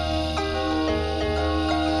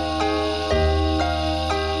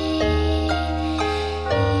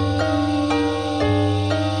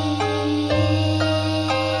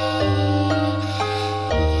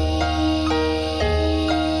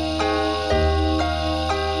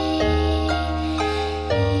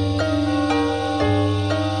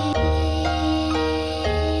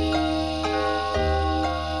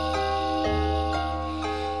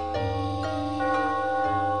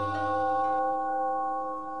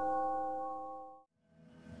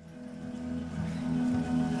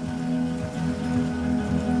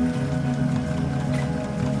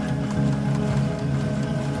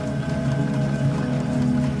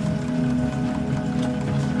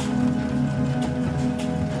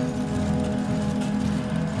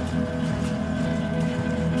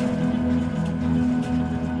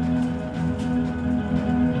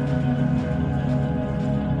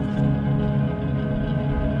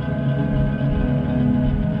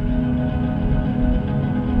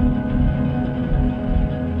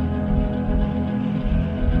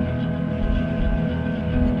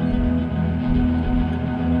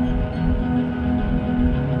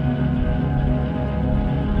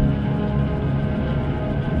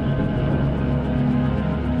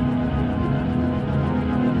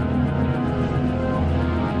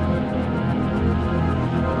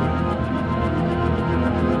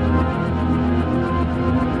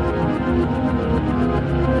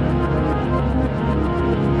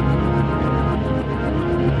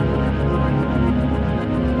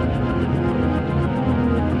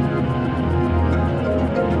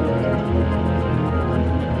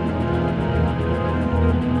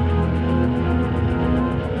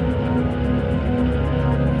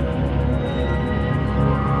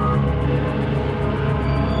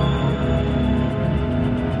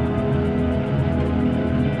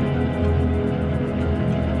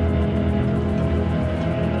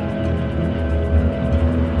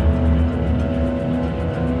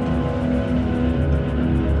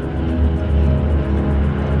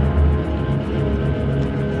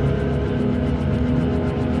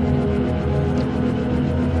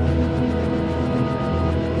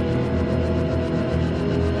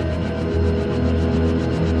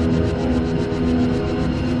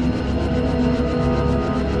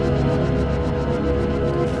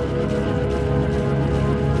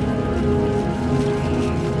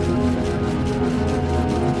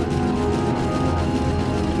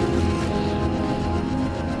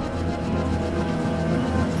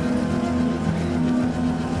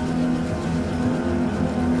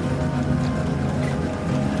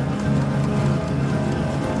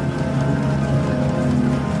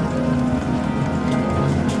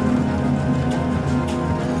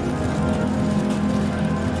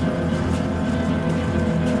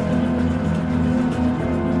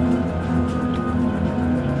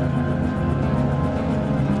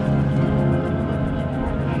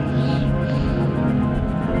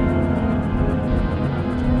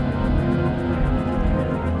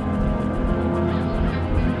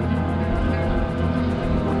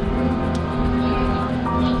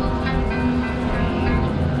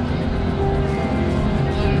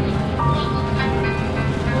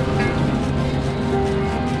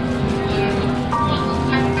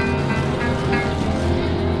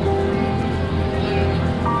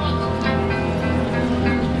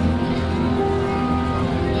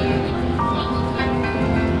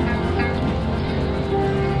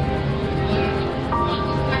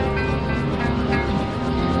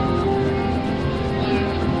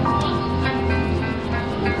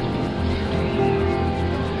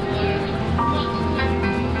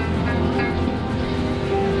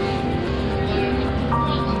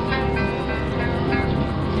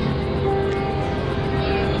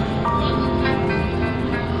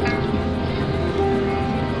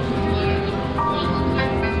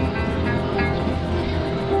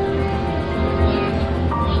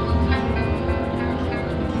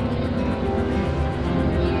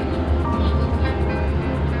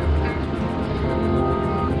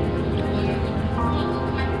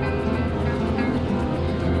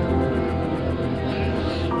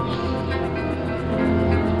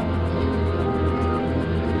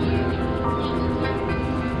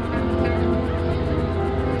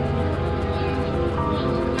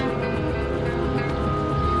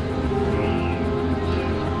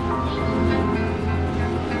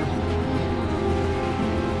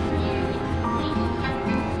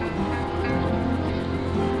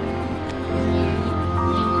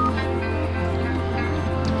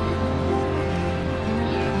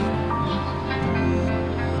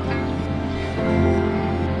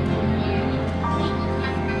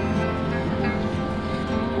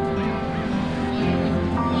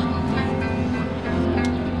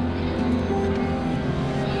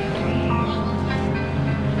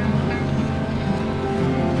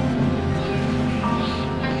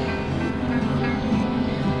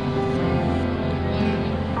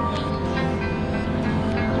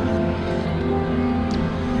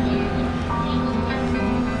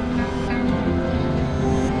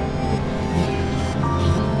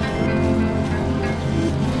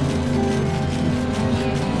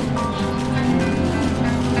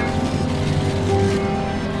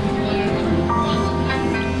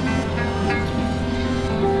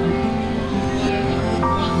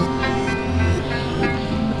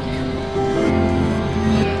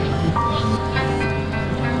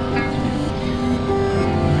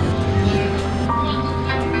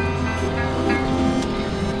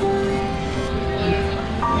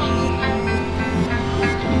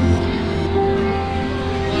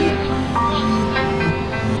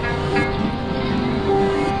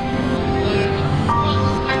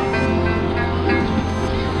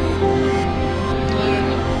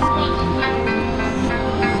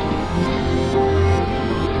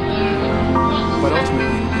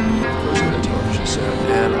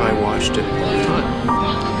 watched it all the time.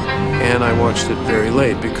 And I watched it very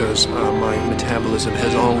late because my metabolism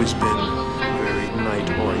has always been very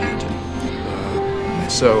night-oriented.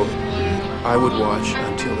 So I would watch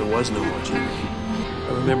until there was no more TV.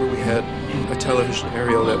 I remember we had a television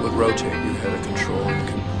aerial that would rotate. You had a control, and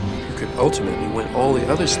you could ultimately, when all the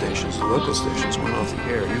other stations, the local stations, went off the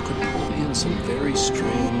air, you could pull in some very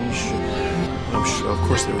strange, I'm sure, of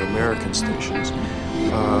course they were American stations,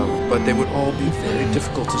 but they would all be very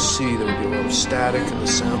difficult to see. There would be a lot of static and the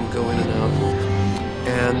sound would go in and out,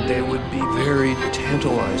 and they would be very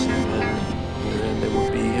tantalizing, and there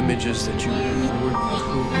would be images that you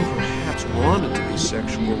perhaps wanted to be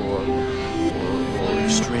sexual or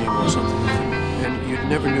extreme or something, and you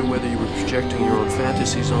never knew whether you were projecting your own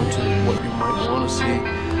fantasies onto what you might want to see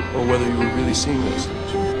or whether you were really seeing those things.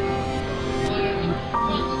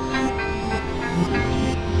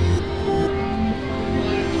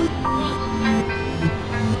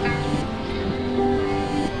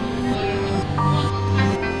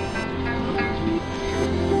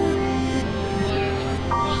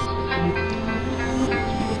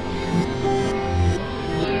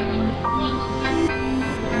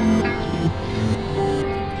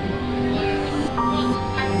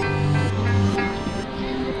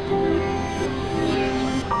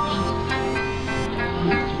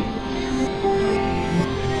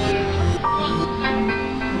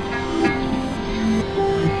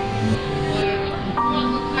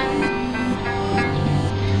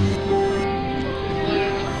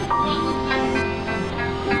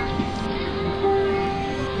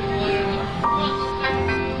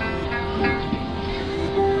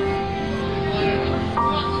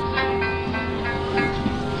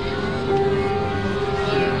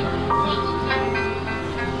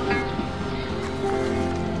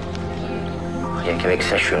 Avec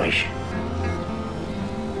ça, je suis riche.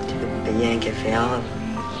 Tu veux te payer un café arabe?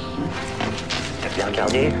 T'as bien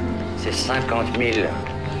regardé? C'est 50 000.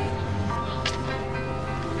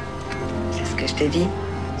 C'est ce que je t'ai dit.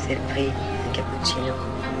 C'est le prix d'un cappuccino.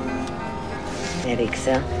 Et avec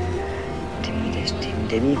ça, tu peux t'acheter une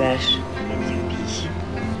demi-vache en Éthiopie.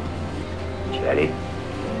 Tu es allé?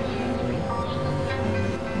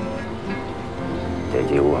 T'as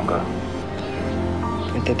été où encore?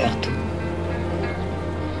 Un peu partout.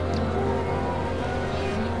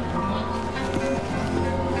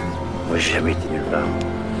 Moi, j'ai jamais été nulle part.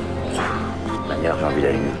 De toute manière, j'ai envie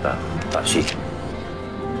d'aller nulle part. Ah, si.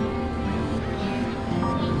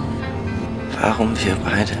 Warum wir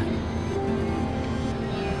beide?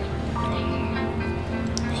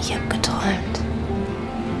 Ich hab geträumt.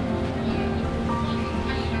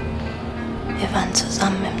 Wir waren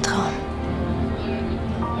zusammen im Traum.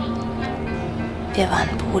 Wir waren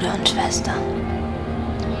Bruder und Schwester.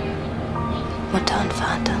 Mutter und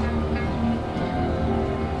Vater.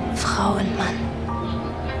 Frau und Mann.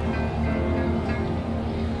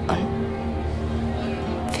 Und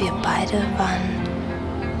wir beide waren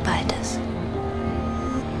beides.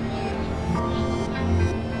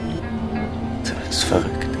 Du bist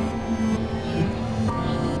verrückt.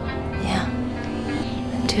 Ja,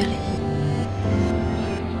 natürlich.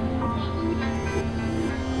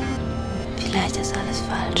 Vielleicht ist alles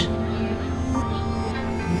falsch.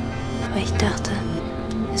 Aber ich dachte,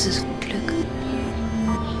 es ist Glück.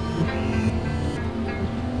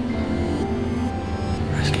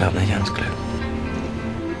 Ich glaube nicht ans Glück.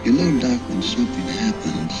 You know, Doc, when something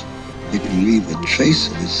happens, it can leave a trace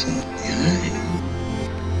of itself behind.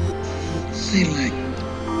 Say like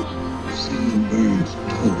someone burns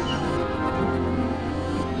toast.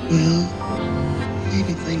 Well,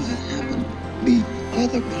 maybe things that happen leave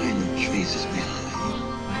other kind of traces behind.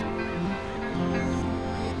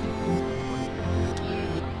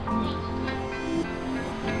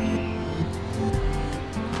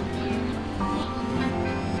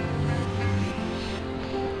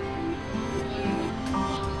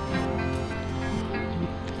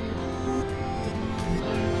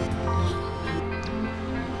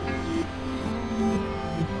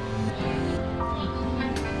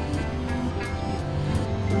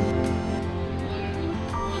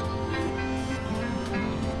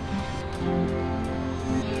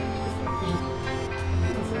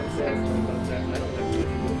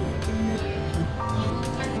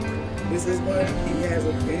 This is what he has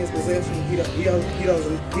in his possession. He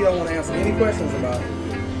don't want to answer any questions about it.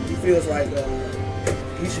 He feels like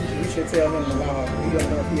we should tell him the law. He don't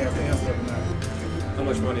know if he has to answer it or not. How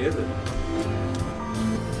much money is it?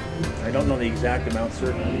 I don't know the exact amount.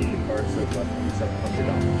 Certainly, the card says about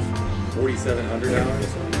 $4,700. $4,700?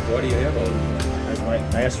 Why do you have all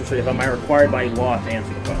that? I asked her if am I required by law to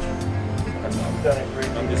answer the question. That's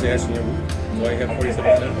all. I'm just asking you. Why you have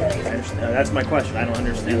 47 That's my question. I don't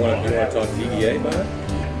understand. You want to talk DEA about it?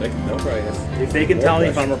 They'll probably ask. If they can tell me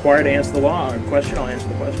if I'm required to answer the law or question, I'll answer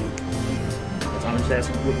the question. I'm just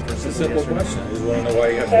asking, looking for It's a simple question. I just want to know why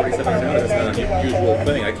you got 47 now. That's not a usual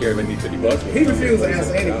thing. I care if I need $50. He refused to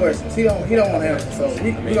answer any questions. He don't want to answer. So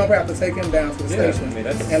we're gonna have to take him down to the station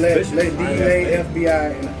and let DEA,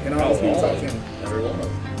 FBI, and all those people talk to him. Every one of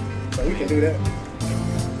them. So we can do that.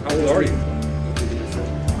 How old are you?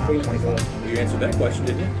 25. You answered that question,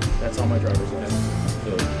 didn't you? That's on my driver's license.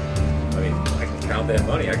 So, I mean, I can count that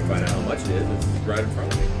money. I can find out how much it is. It's right in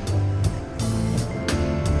front of me.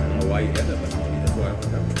 I don't know why you have that much money. That's why I want to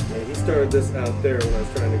know. Yeah, he started this out there when I was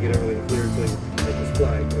trying to get everything cleared so he could make his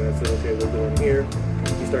flight. And I said, okay, we're doing here.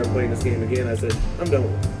 He started playing this game again. I said, I'm done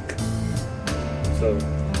with it. So,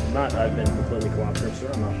 I've been completely cooperative,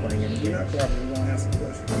 sir. I'm not playing any game. You're not cooperative. You won't answer the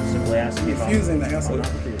question. I'm simply asking if refusing to answer.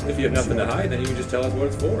 If you have nothing to hide, then you can just tell us what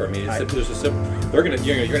it's for. I mean, it's simple. There's a simple. You're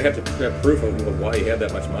gonna have to have proof of why you have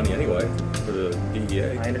that much money anyway for the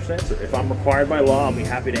DEA. I understand, sir. If I'm required by law, I'll be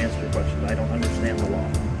happy to answer your questions. I don't understand the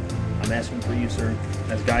law. I'm asking for you, sir,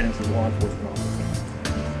 as guidance as a law enforcement officer.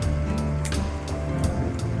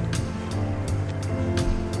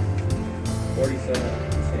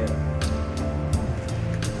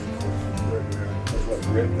 That's what's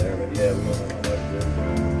written there, but yeah, we don't know how much written.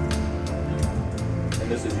 And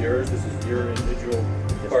this is yours. This is your individual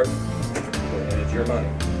pardon, and it's your money.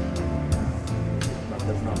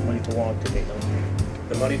 That's not money belong to me, no.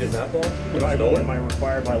 The money does not belong to you? Am I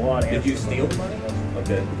required by law to answer? Did you steal the money?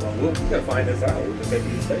 Okay, well, we gotta find this out. We'll just take you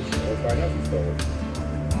to the station. We'll find out who stole it.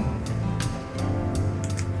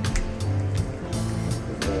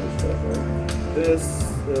 this,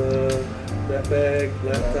 that bag,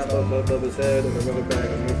 laptop above his head, and another bag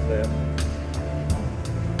underneath that.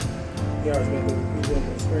 He's been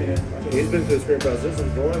through the screen. He's been through the screen process.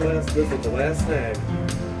 This is the last snag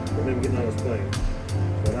from him getting on his plane.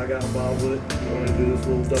 When I got involved with it, he wanted to do this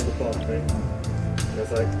little double talk thing. And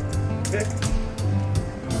it's like, okay.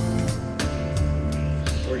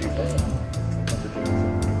 Where are you from?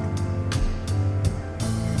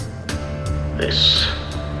 This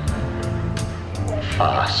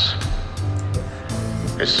farce,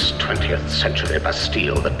 this 20th century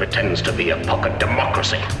Bastille that pretends to be a pocket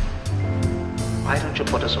democracy. Why don't you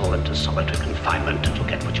put us all into solitary confinement until you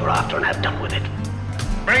get what you're after and have done with it?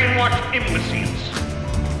 Brainwashed imbeciles.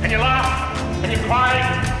 And you laugh, and you cry,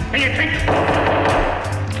 and you think.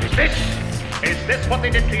 Is this what they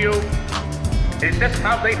did to you? Is this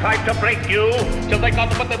how they tried to break you till they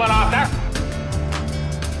got what they were after?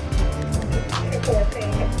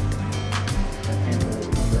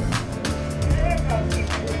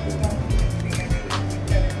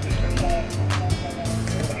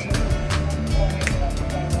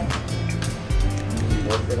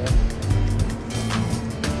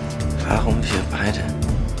 Warum wir beide?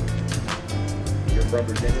 You're from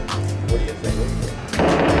Virginia? What do you think?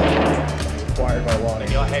 Required by law.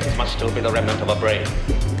 In your heads must still be the remnant of a brain.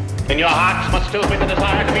 In your hearts must still be the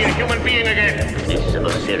desire to be a human being again. This is the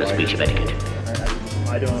most serious breach of etiquette.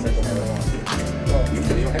 I don't understand the law. Well, you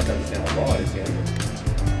don't have to understand the law, is it?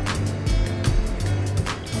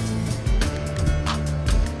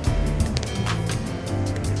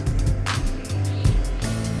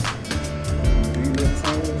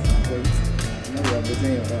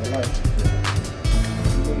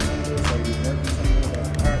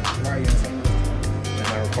 Am I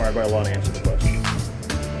required by law to answer the question?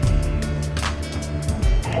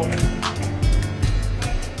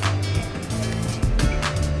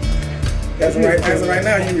 As of right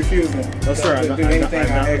now, you refuse me. No, sir, I'm not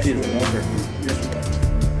refusing. No, sir. Yes, you are.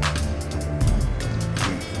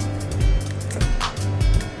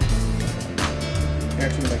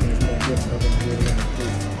 Actually, making this more difficult than you really have to do.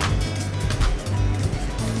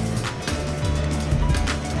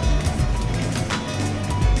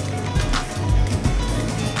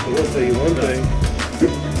 I will tell you one thing.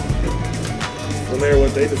 No matter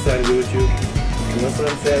what they decide to do with you, unless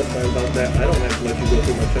I'm satisfied about that, I don't have to let you go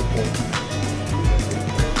through my checkpoint.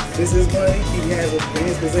 This is money. He has it in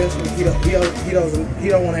his possession. He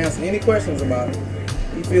don't want to answer any questions about it.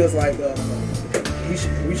 He feels like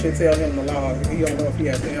we should tell him the law. He don't know if he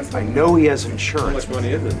has to answer. I know he has insurance. How much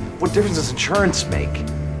money is it? What difference does insurance make?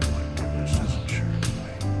 This does insurance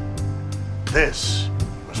make? This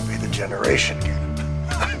must be the generation gap.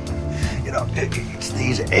 You know, it's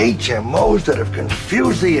these HMOs that have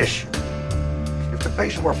confused the issue. If the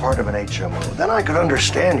patient were part of an HMO, then I could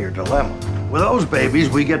understand your dilemma. With those babies,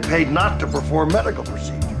 we get paid not to perform medical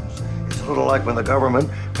procedures. It's a little like when the government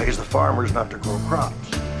pays the farmers not to grow crops.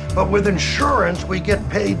 But with insurance, we get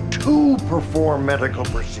paid to perform medical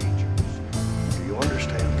procedures.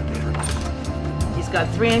 got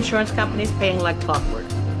 3 insurance companies paying like clockwork.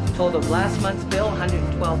 Total of last month's bill,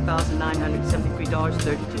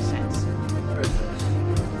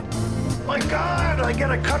 $112,973.32. My God, I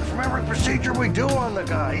get a cut from every procedure we do on the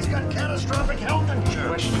guy. He's got catastrophic health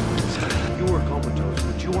insurance. You were comatose,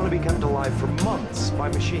 but you want to be kept alive for months by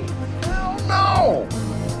machine. Hell no!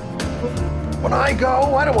 When I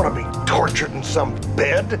go, I don't want to be tortured in some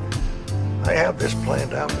bed. I have this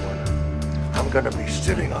planned out, Warner. I'm going to be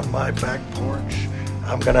sitting on my back porch.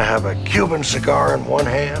 I'm going to have a Cuban cigar in one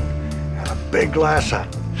hand and a big glass of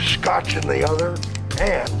scotch in the other,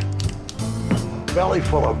 and a belly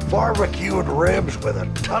full of barbecued ribs with a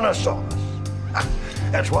ton of sauce.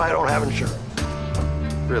 That's why I don't have insurance.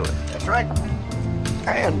 Really? That's right.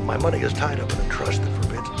 And my money is tied up in a trust that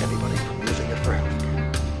forbids anybody from using it for health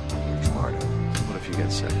care. Smart. What if you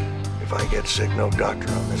get sick? If I get sick, no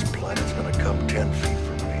doctor on this planet's going to come 10 feet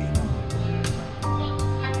from me.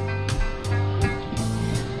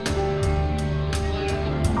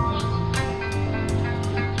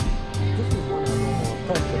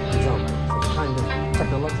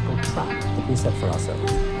 Technological trap that we set for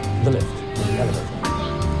ourselves. The lift, the elevator.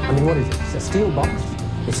 I mean, what is it? It's a steel box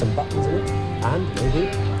with some buttons in it and maybe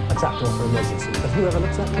a trapdoor for emergency. But whoever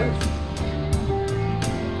looks that close?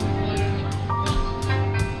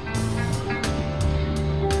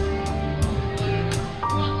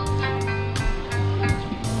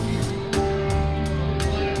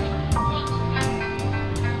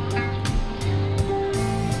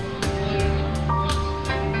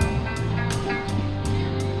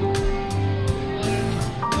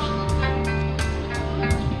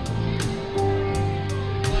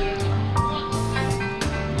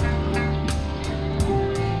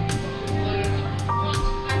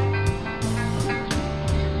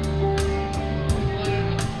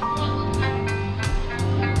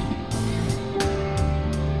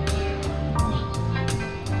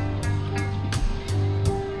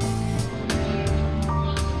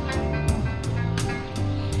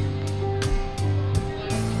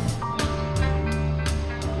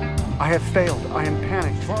 I have failed. I am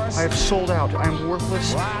panicked. I have sold out. I am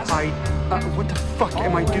worthless. What the fuck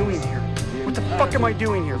am I doing here? What the fuck am I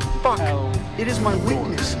doing here? Fuck. It is my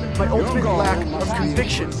weakness, my ultimate lack of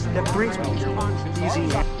conviction that brings me here. Easy.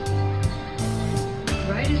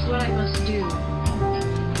 Right is what I must do,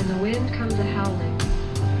 and the wind comes a-howling.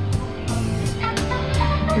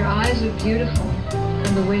 Your eyes are beautiful,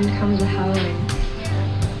 and the wind comes a-howling.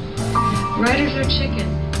 Riders are chicken,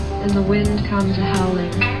 and the wind comes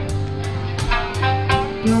a-howling.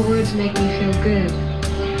 Your words make me feel good,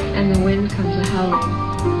 and the wind comes a-howling.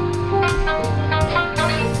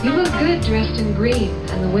 You look good dressed in green,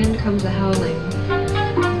 and the wind comes a-howling.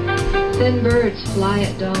 Thin birds fly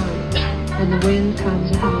at dawn, and the wind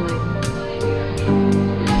comes a-howling.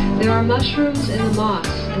 There are mushrooms in the moss,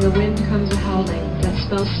 and the wind comes a-howling, that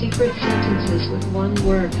spell secret sentences with one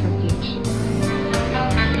word from each.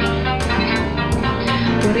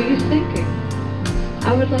 What are you thinking?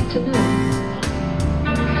 I would like to know.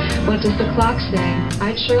 What does the clock say?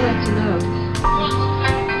 I'd sure like to know.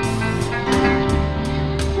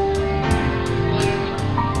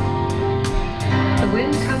 The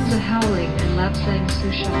wind comes a-howling and lapsang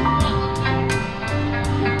susha.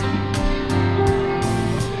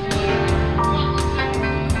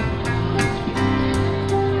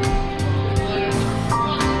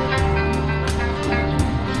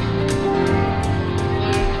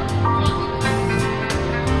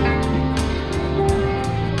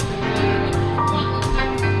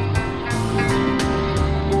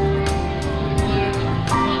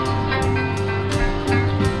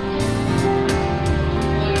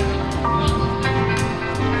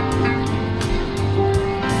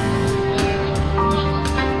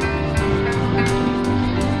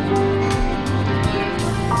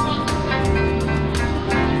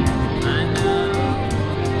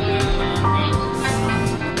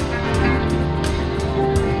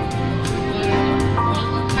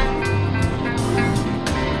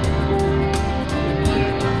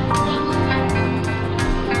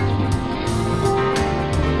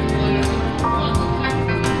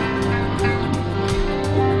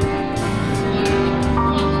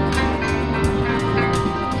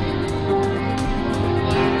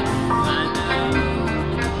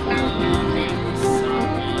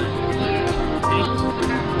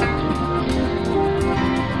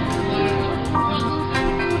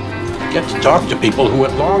 Get to talk to people who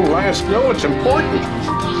at long last know it's important.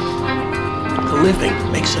 Living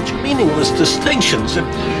makes such meaningless distinctions. And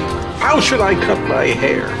how should I cut my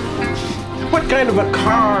hair? What kind of a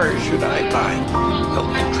car should I buy?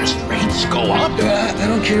 Will interest rates go up? I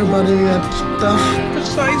don't care about any of that stuff.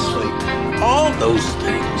 Precisely. all those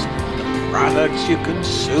things. The products you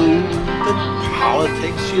consumed, the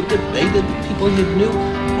politics you debated, the people you knew,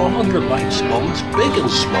 all your life's moments, big and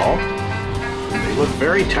small. They look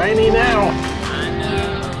very tiny now.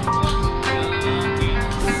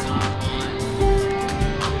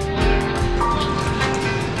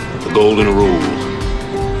 The golden rule.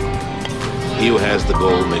 He who has the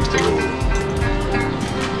gold makes the rule.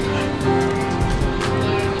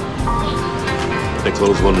 If they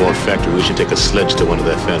close one more factory, we should take a sledge to one of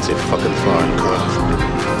their fancy fucking foreign cars.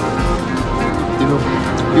 You know,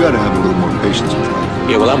 you ought to have a little more patience with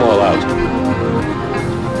me. Yeah, well, I'm all out.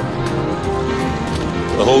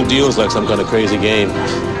 The whole deal's like some kind of crazy game.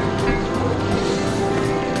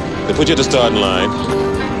 They put you at the starting line.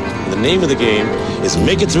 The name of the game is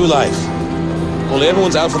make it through life. Only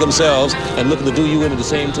everyone's out for themselves and looking to do you in at the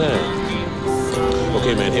same time.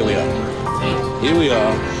 Okay, man, here we are. Here we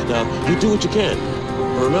are. Now, you do what you can.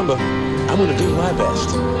 But remember, I'm going to do my best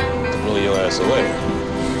to blow your ass away.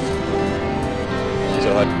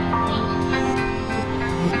 So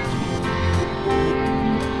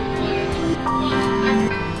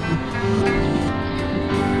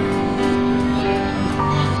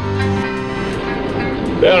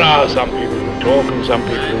there are some people who talk and some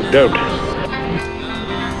people who don't.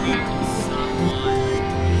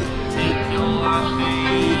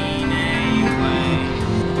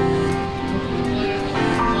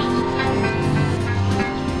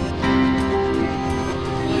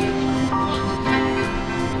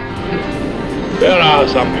 There are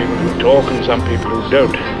some people who talk and some people who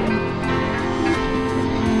don't.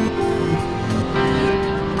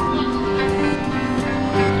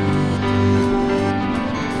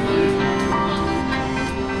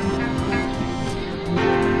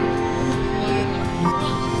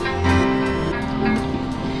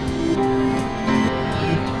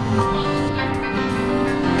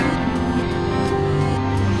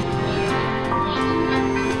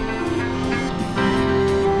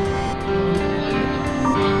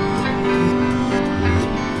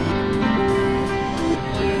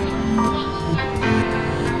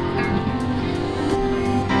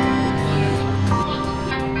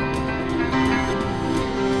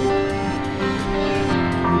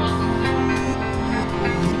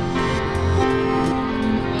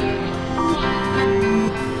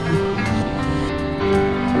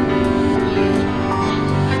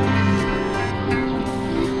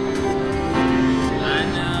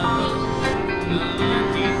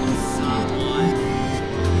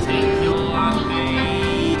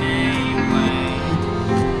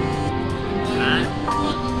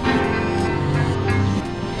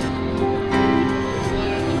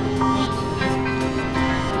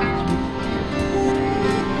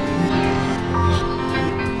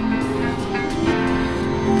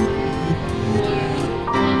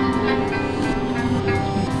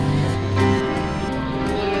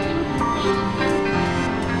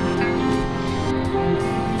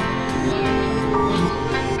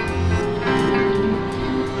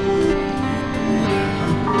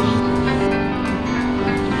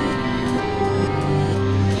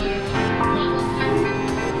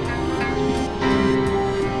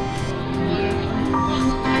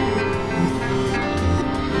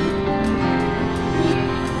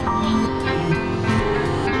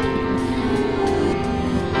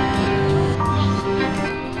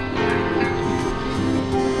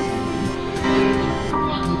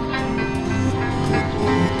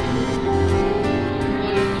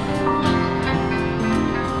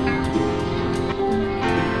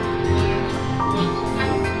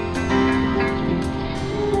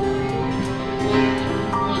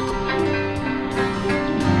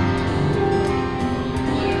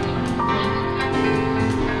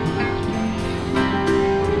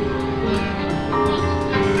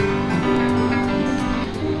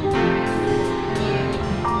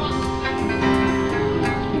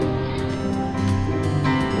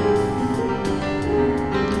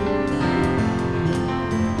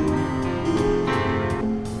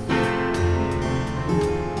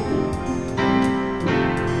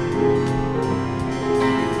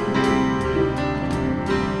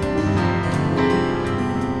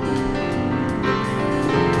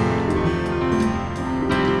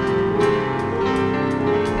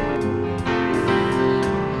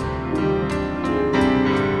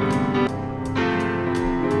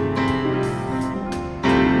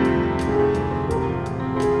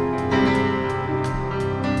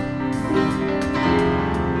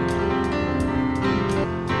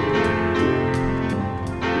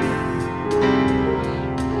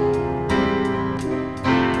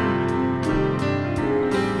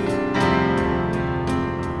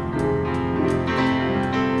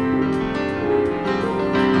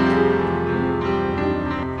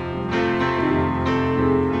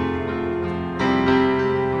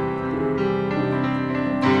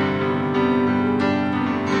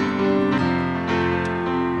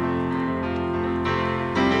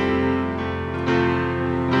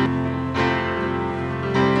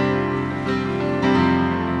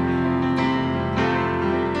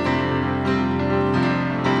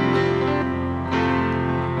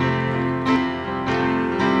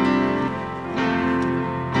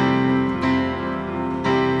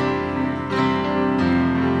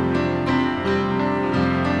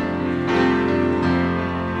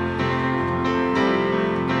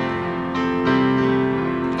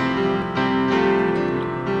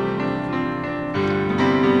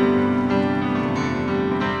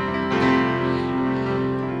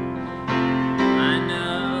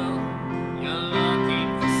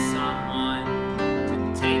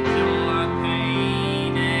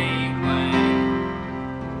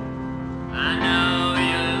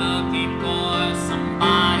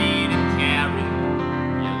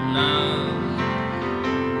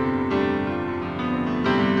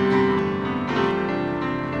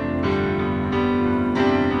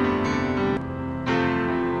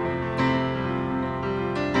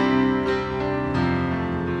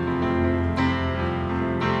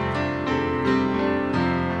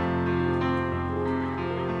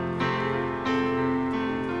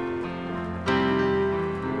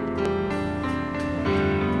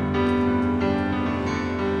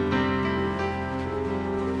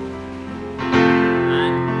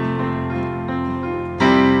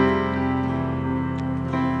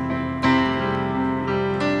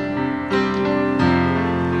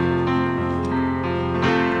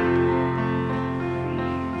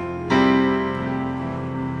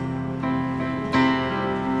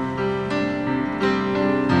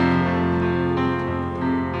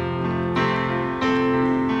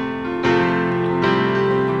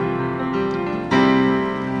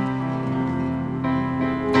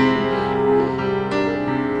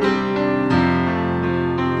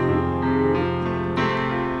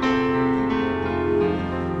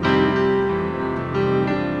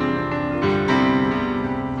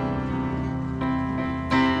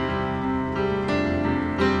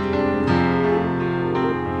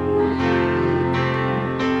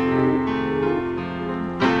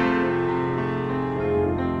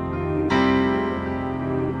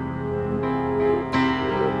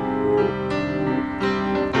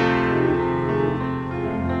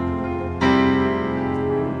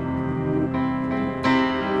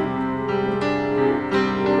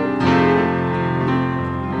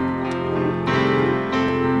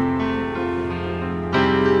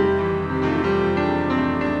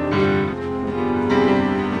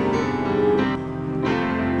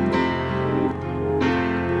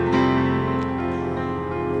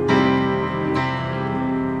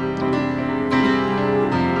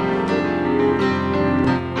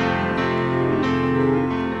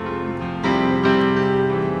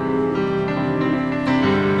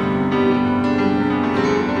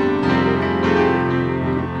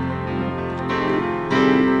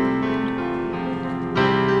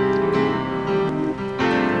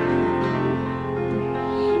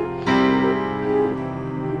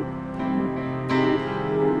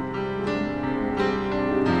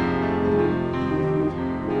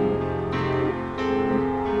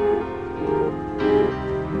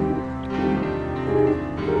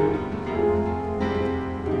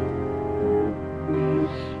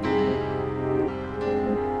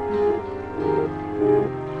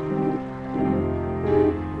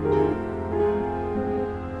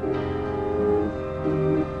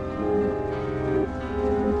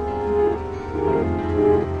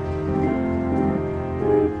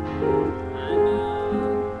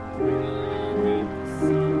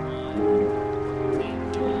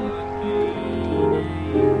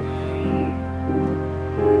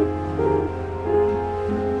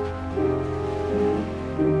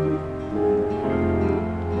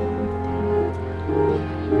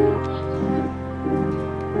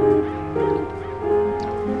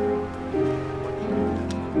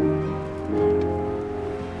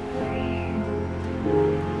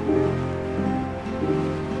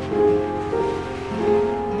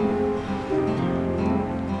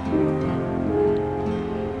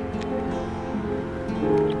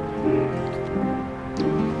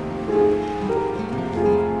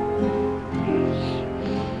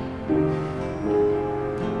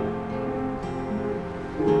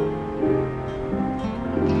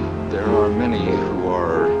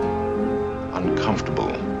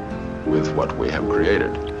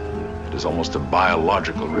 is almost a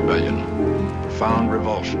biological rebellion. Profound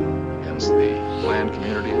revulsion against the planned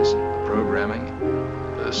communities, the programming,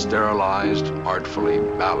 the sterilized, artfully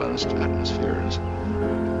balanced atmospheres.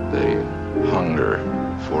 They hunger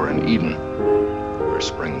for an Eden where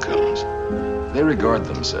spring comes. They regard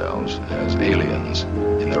themselves as aliens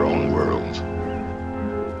in their own worlds.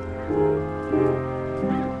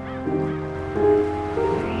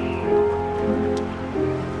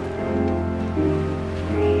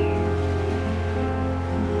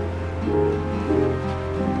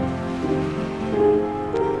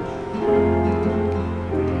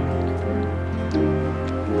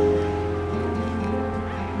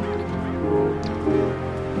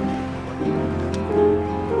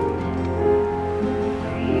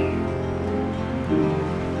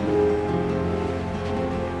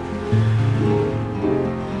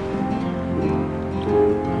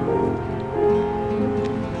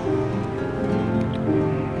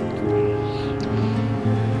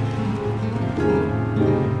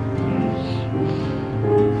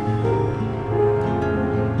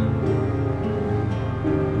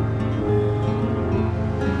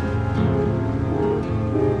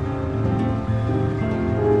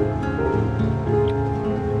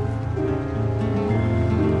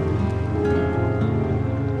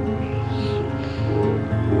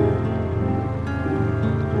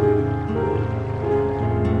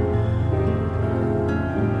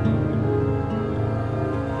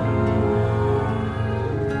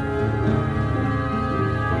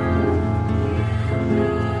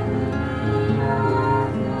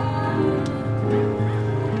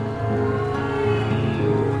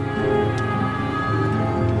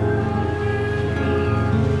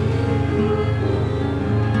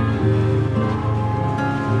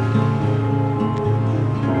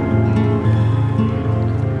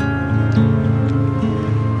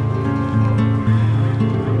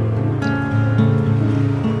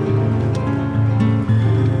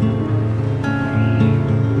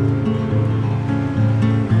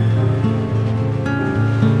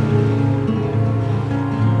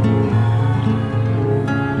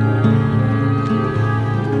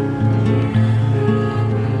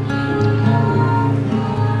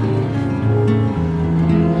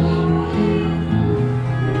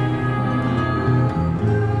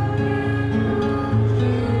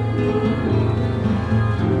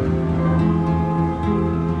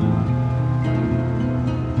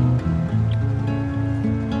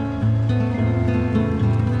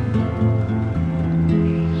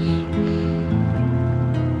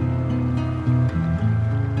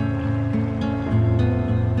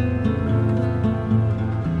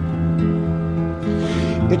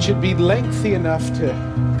 It should be lengthy enough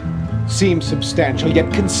to seem substantial,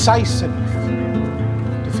 yet concise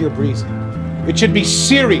enough to feel breezy. It should be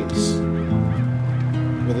serious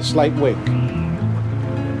with a slight wink.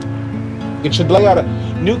 It should lay out a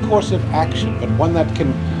new course of action, but one that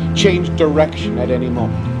can change direction at any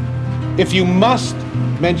moment. If you must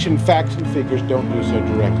mention facts and figures, don't do so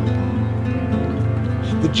directly.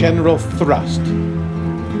 The general thrust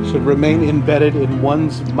should remain embedded in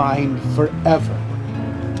one's mind forever.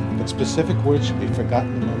 But specific words should be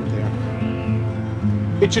forgotten the moment they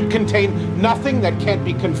are. It should contain nothing that can't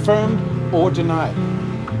be confirmed or denied.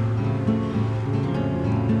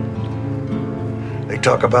 They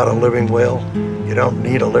talk about a living will. You don't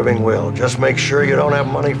need a living will. Just make sure you don't have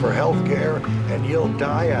money for health care, and you'll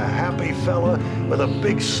die a happy fella with a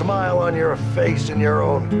big smile on your face in your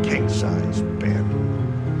own king-size bed.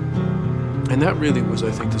 And that really was,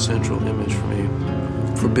 I think, the central image for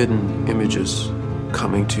me. Forbidden images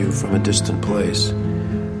coming to you from a distant place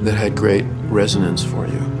that had great resonance for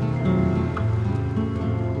you.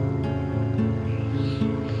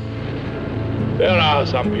 There are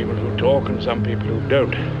some people who talk and some people who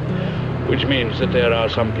don't, which means that there are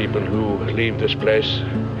some people who leave this place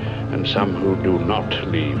and some who do not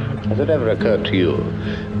leave. Has it ever occurred to you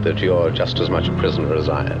that you're just as much a prisoner as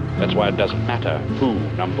I am? That's why it doesn't matter who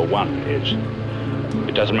number one is.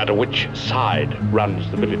 It doesn't matter which side runs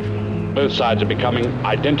the village. Both sides are becoming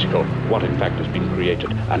identical. What in fact has been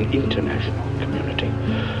created? An international community.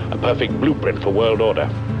 A perfect blueprint for world order.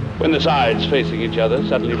 When the sides facing each other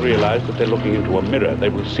suddenly realize that they're looking into a mirror, they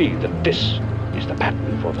will see that this is the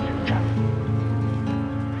pattern for the future.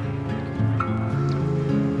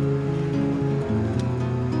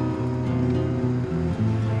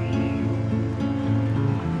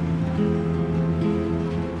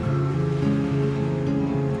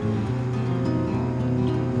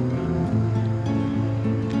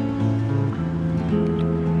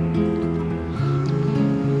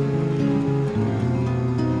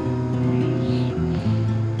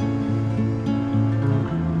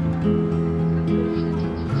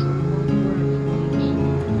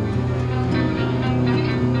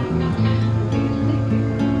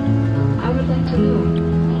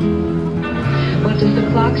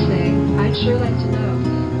 clock say, I'd sure like to know.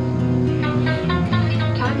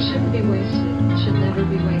 Time shouldn't be wasted, should never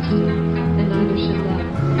be wasted, and neither should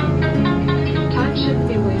love. Time shouldn't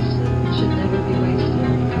be wasted, should never be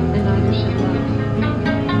wasted, and neither should love.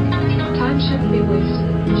 Time shouldn't be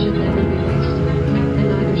wasted, should never be wasted, and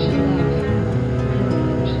neither should love.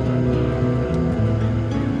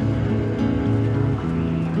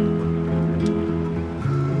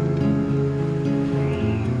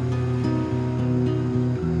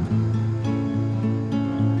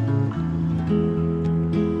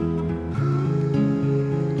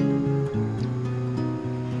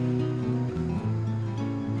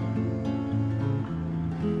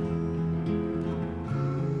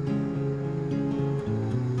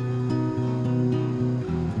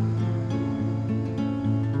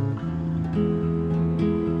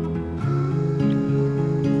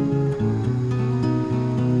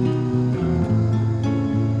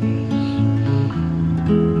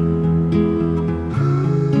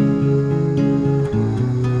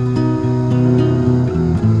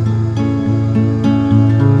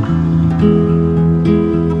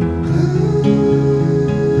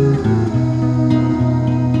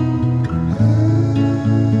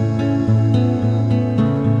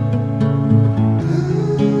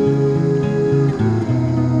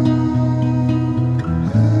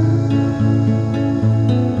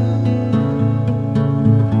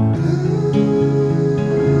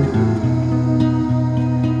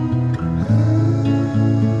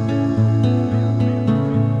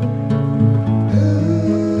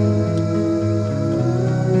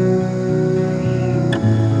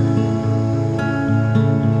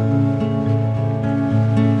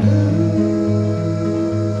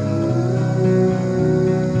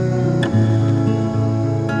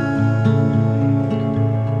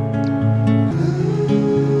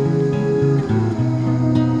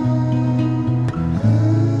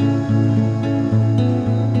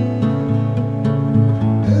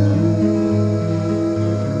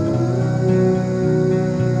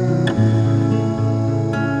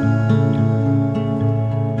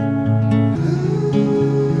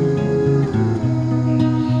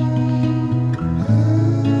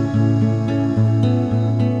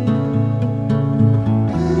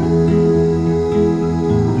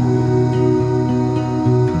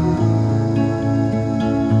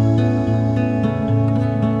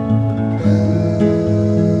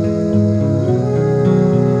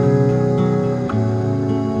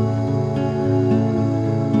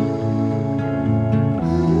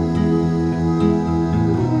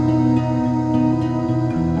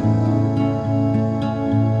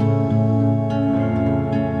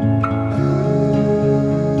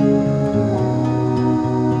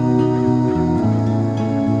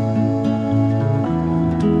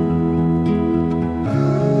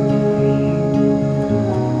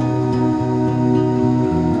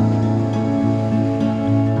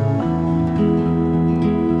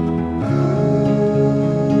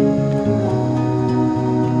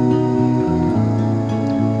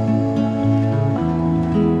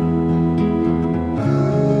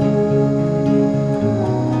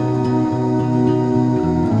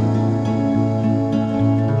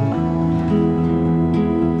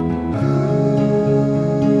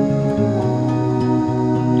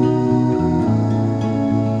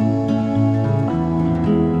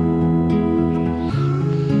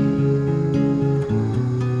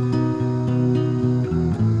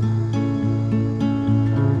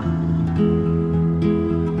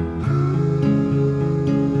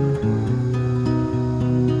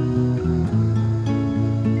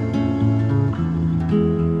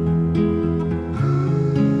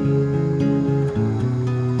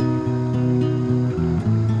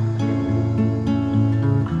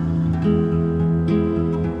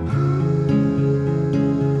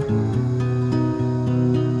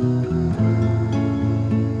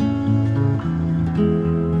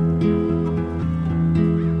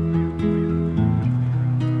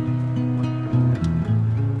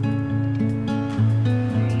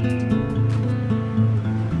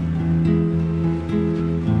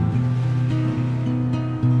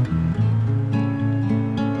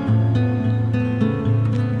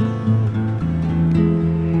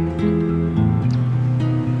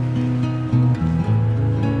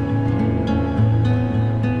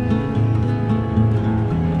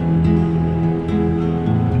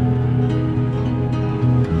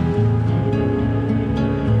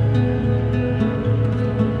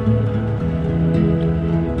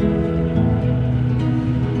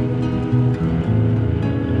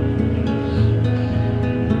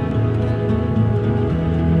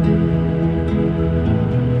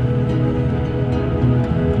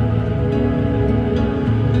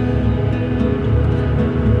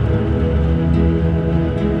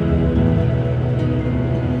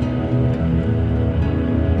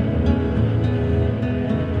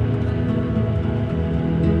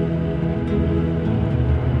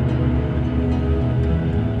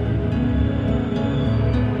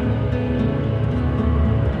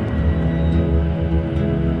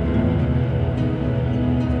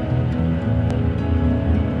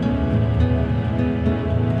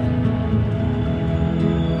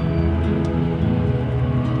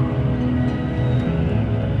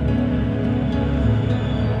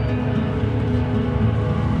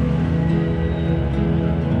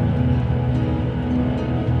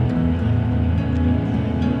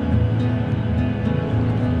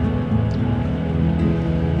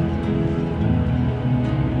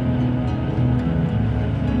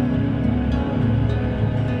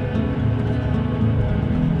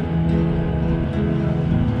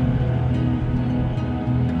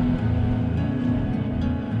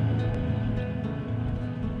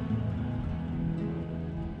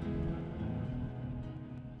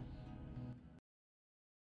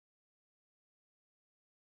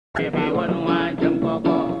 For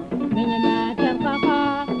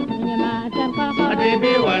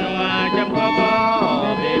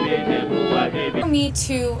me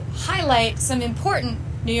to highlight some important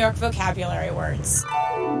New York vocabulary words.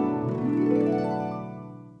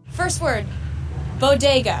 First word,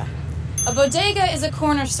 bodega. A bodega is a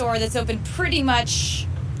corner store that's open pretty much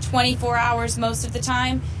 24 hours most of the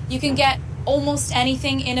time. You can get almost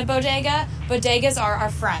anything in a bodega. Bodegas are our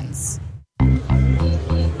friends.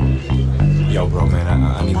 Yo, bro, man,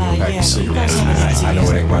 I need to go back to sleep. I know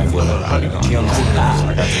it ain't right, but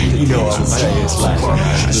you know what I'm saying? It's like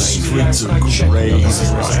the streets are crazy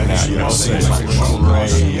right now. You know what I'm saying? It's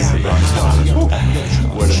crazy.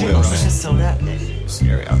 Where the milk, man? It's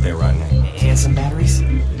scary out there right now. And some batteries?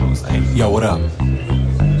 Yo, what up?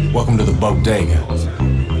 Welcome to the bodega.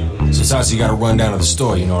 Sometimes you gotta run down to the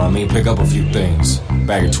store, you know what I mean? Pick up a few things.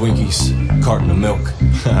 Bag of Twinkies, carton of milk.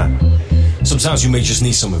 Sometimes you may just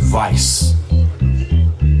need some advice.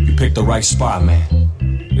 You picked the right spot,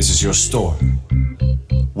 man. This is your store.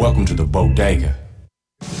 Welcome to the bodega.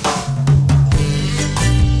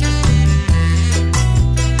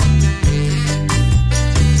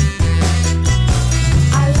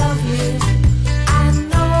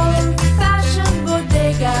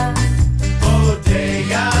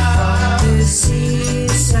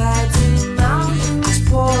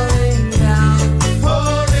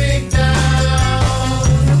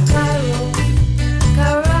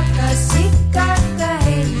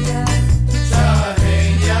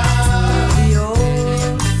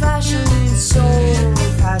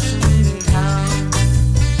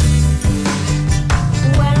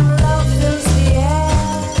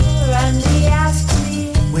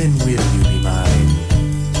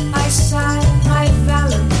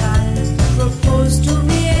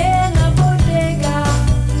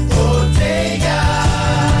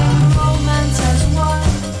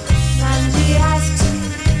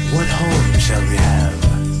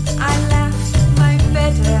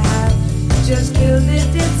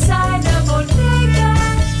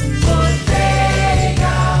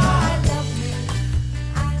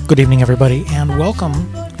 Good evening, everybody, and welcome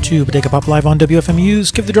to Bodega Pop Live on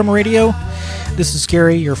WFMU's Give the Drummer Radio. This is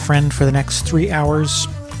Gary, your friend for the next 3 hours.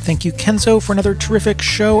 Thank you, Kenzo, for another terrific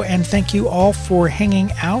show, and thank you all for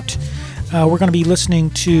hanging out. We're going to be listening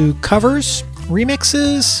to covers,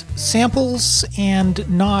 remixes, samples, and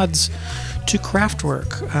nods to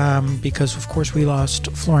Kraftwerk, because, of course, we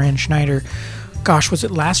lost Florian Schneider. Gosh, was it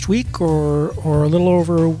last week or a little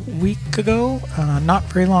over a week ago? Not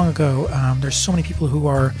very long ago. There's so many people who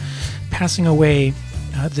are passing away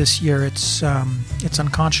this year. It's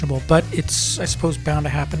unconscionable, but it's, I suppose, bound to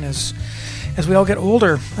happen as we all get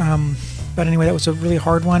older. But anyway, that was a really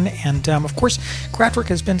hard one. And of course, Kraftwerk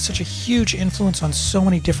has been such a huge influence on so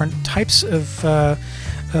many different types of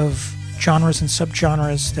genres and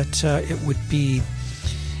subgenres that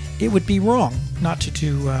it would be wrong not to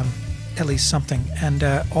do at least something. And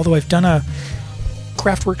although I've done a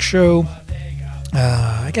Kraftwerk show,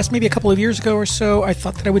 I guess maybe a couple of years ago or so, I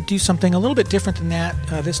thought that I would do something a little bit different than that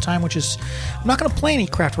this time, which is I'm not going to play any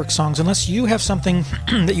Kraftwerk songs unless you have something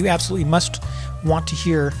that you absolutely must want to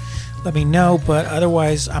hear. Let me know, but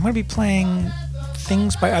otherwise I'm going to be playing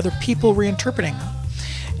things by other people reinterpreting them.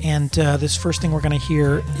 And this first thing we're going to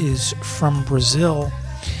hear is from Brazil.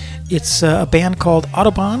 It's a band called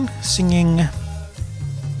Autobahn singing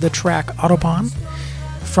the track Autobahn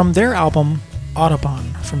from their album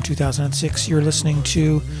Autobahn from 2006. You're listening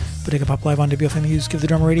to Bodega Pop Live on WFMU's Give the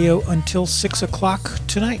Drummer Radio until 6 o'clock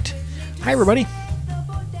tonight. Hi, everybody.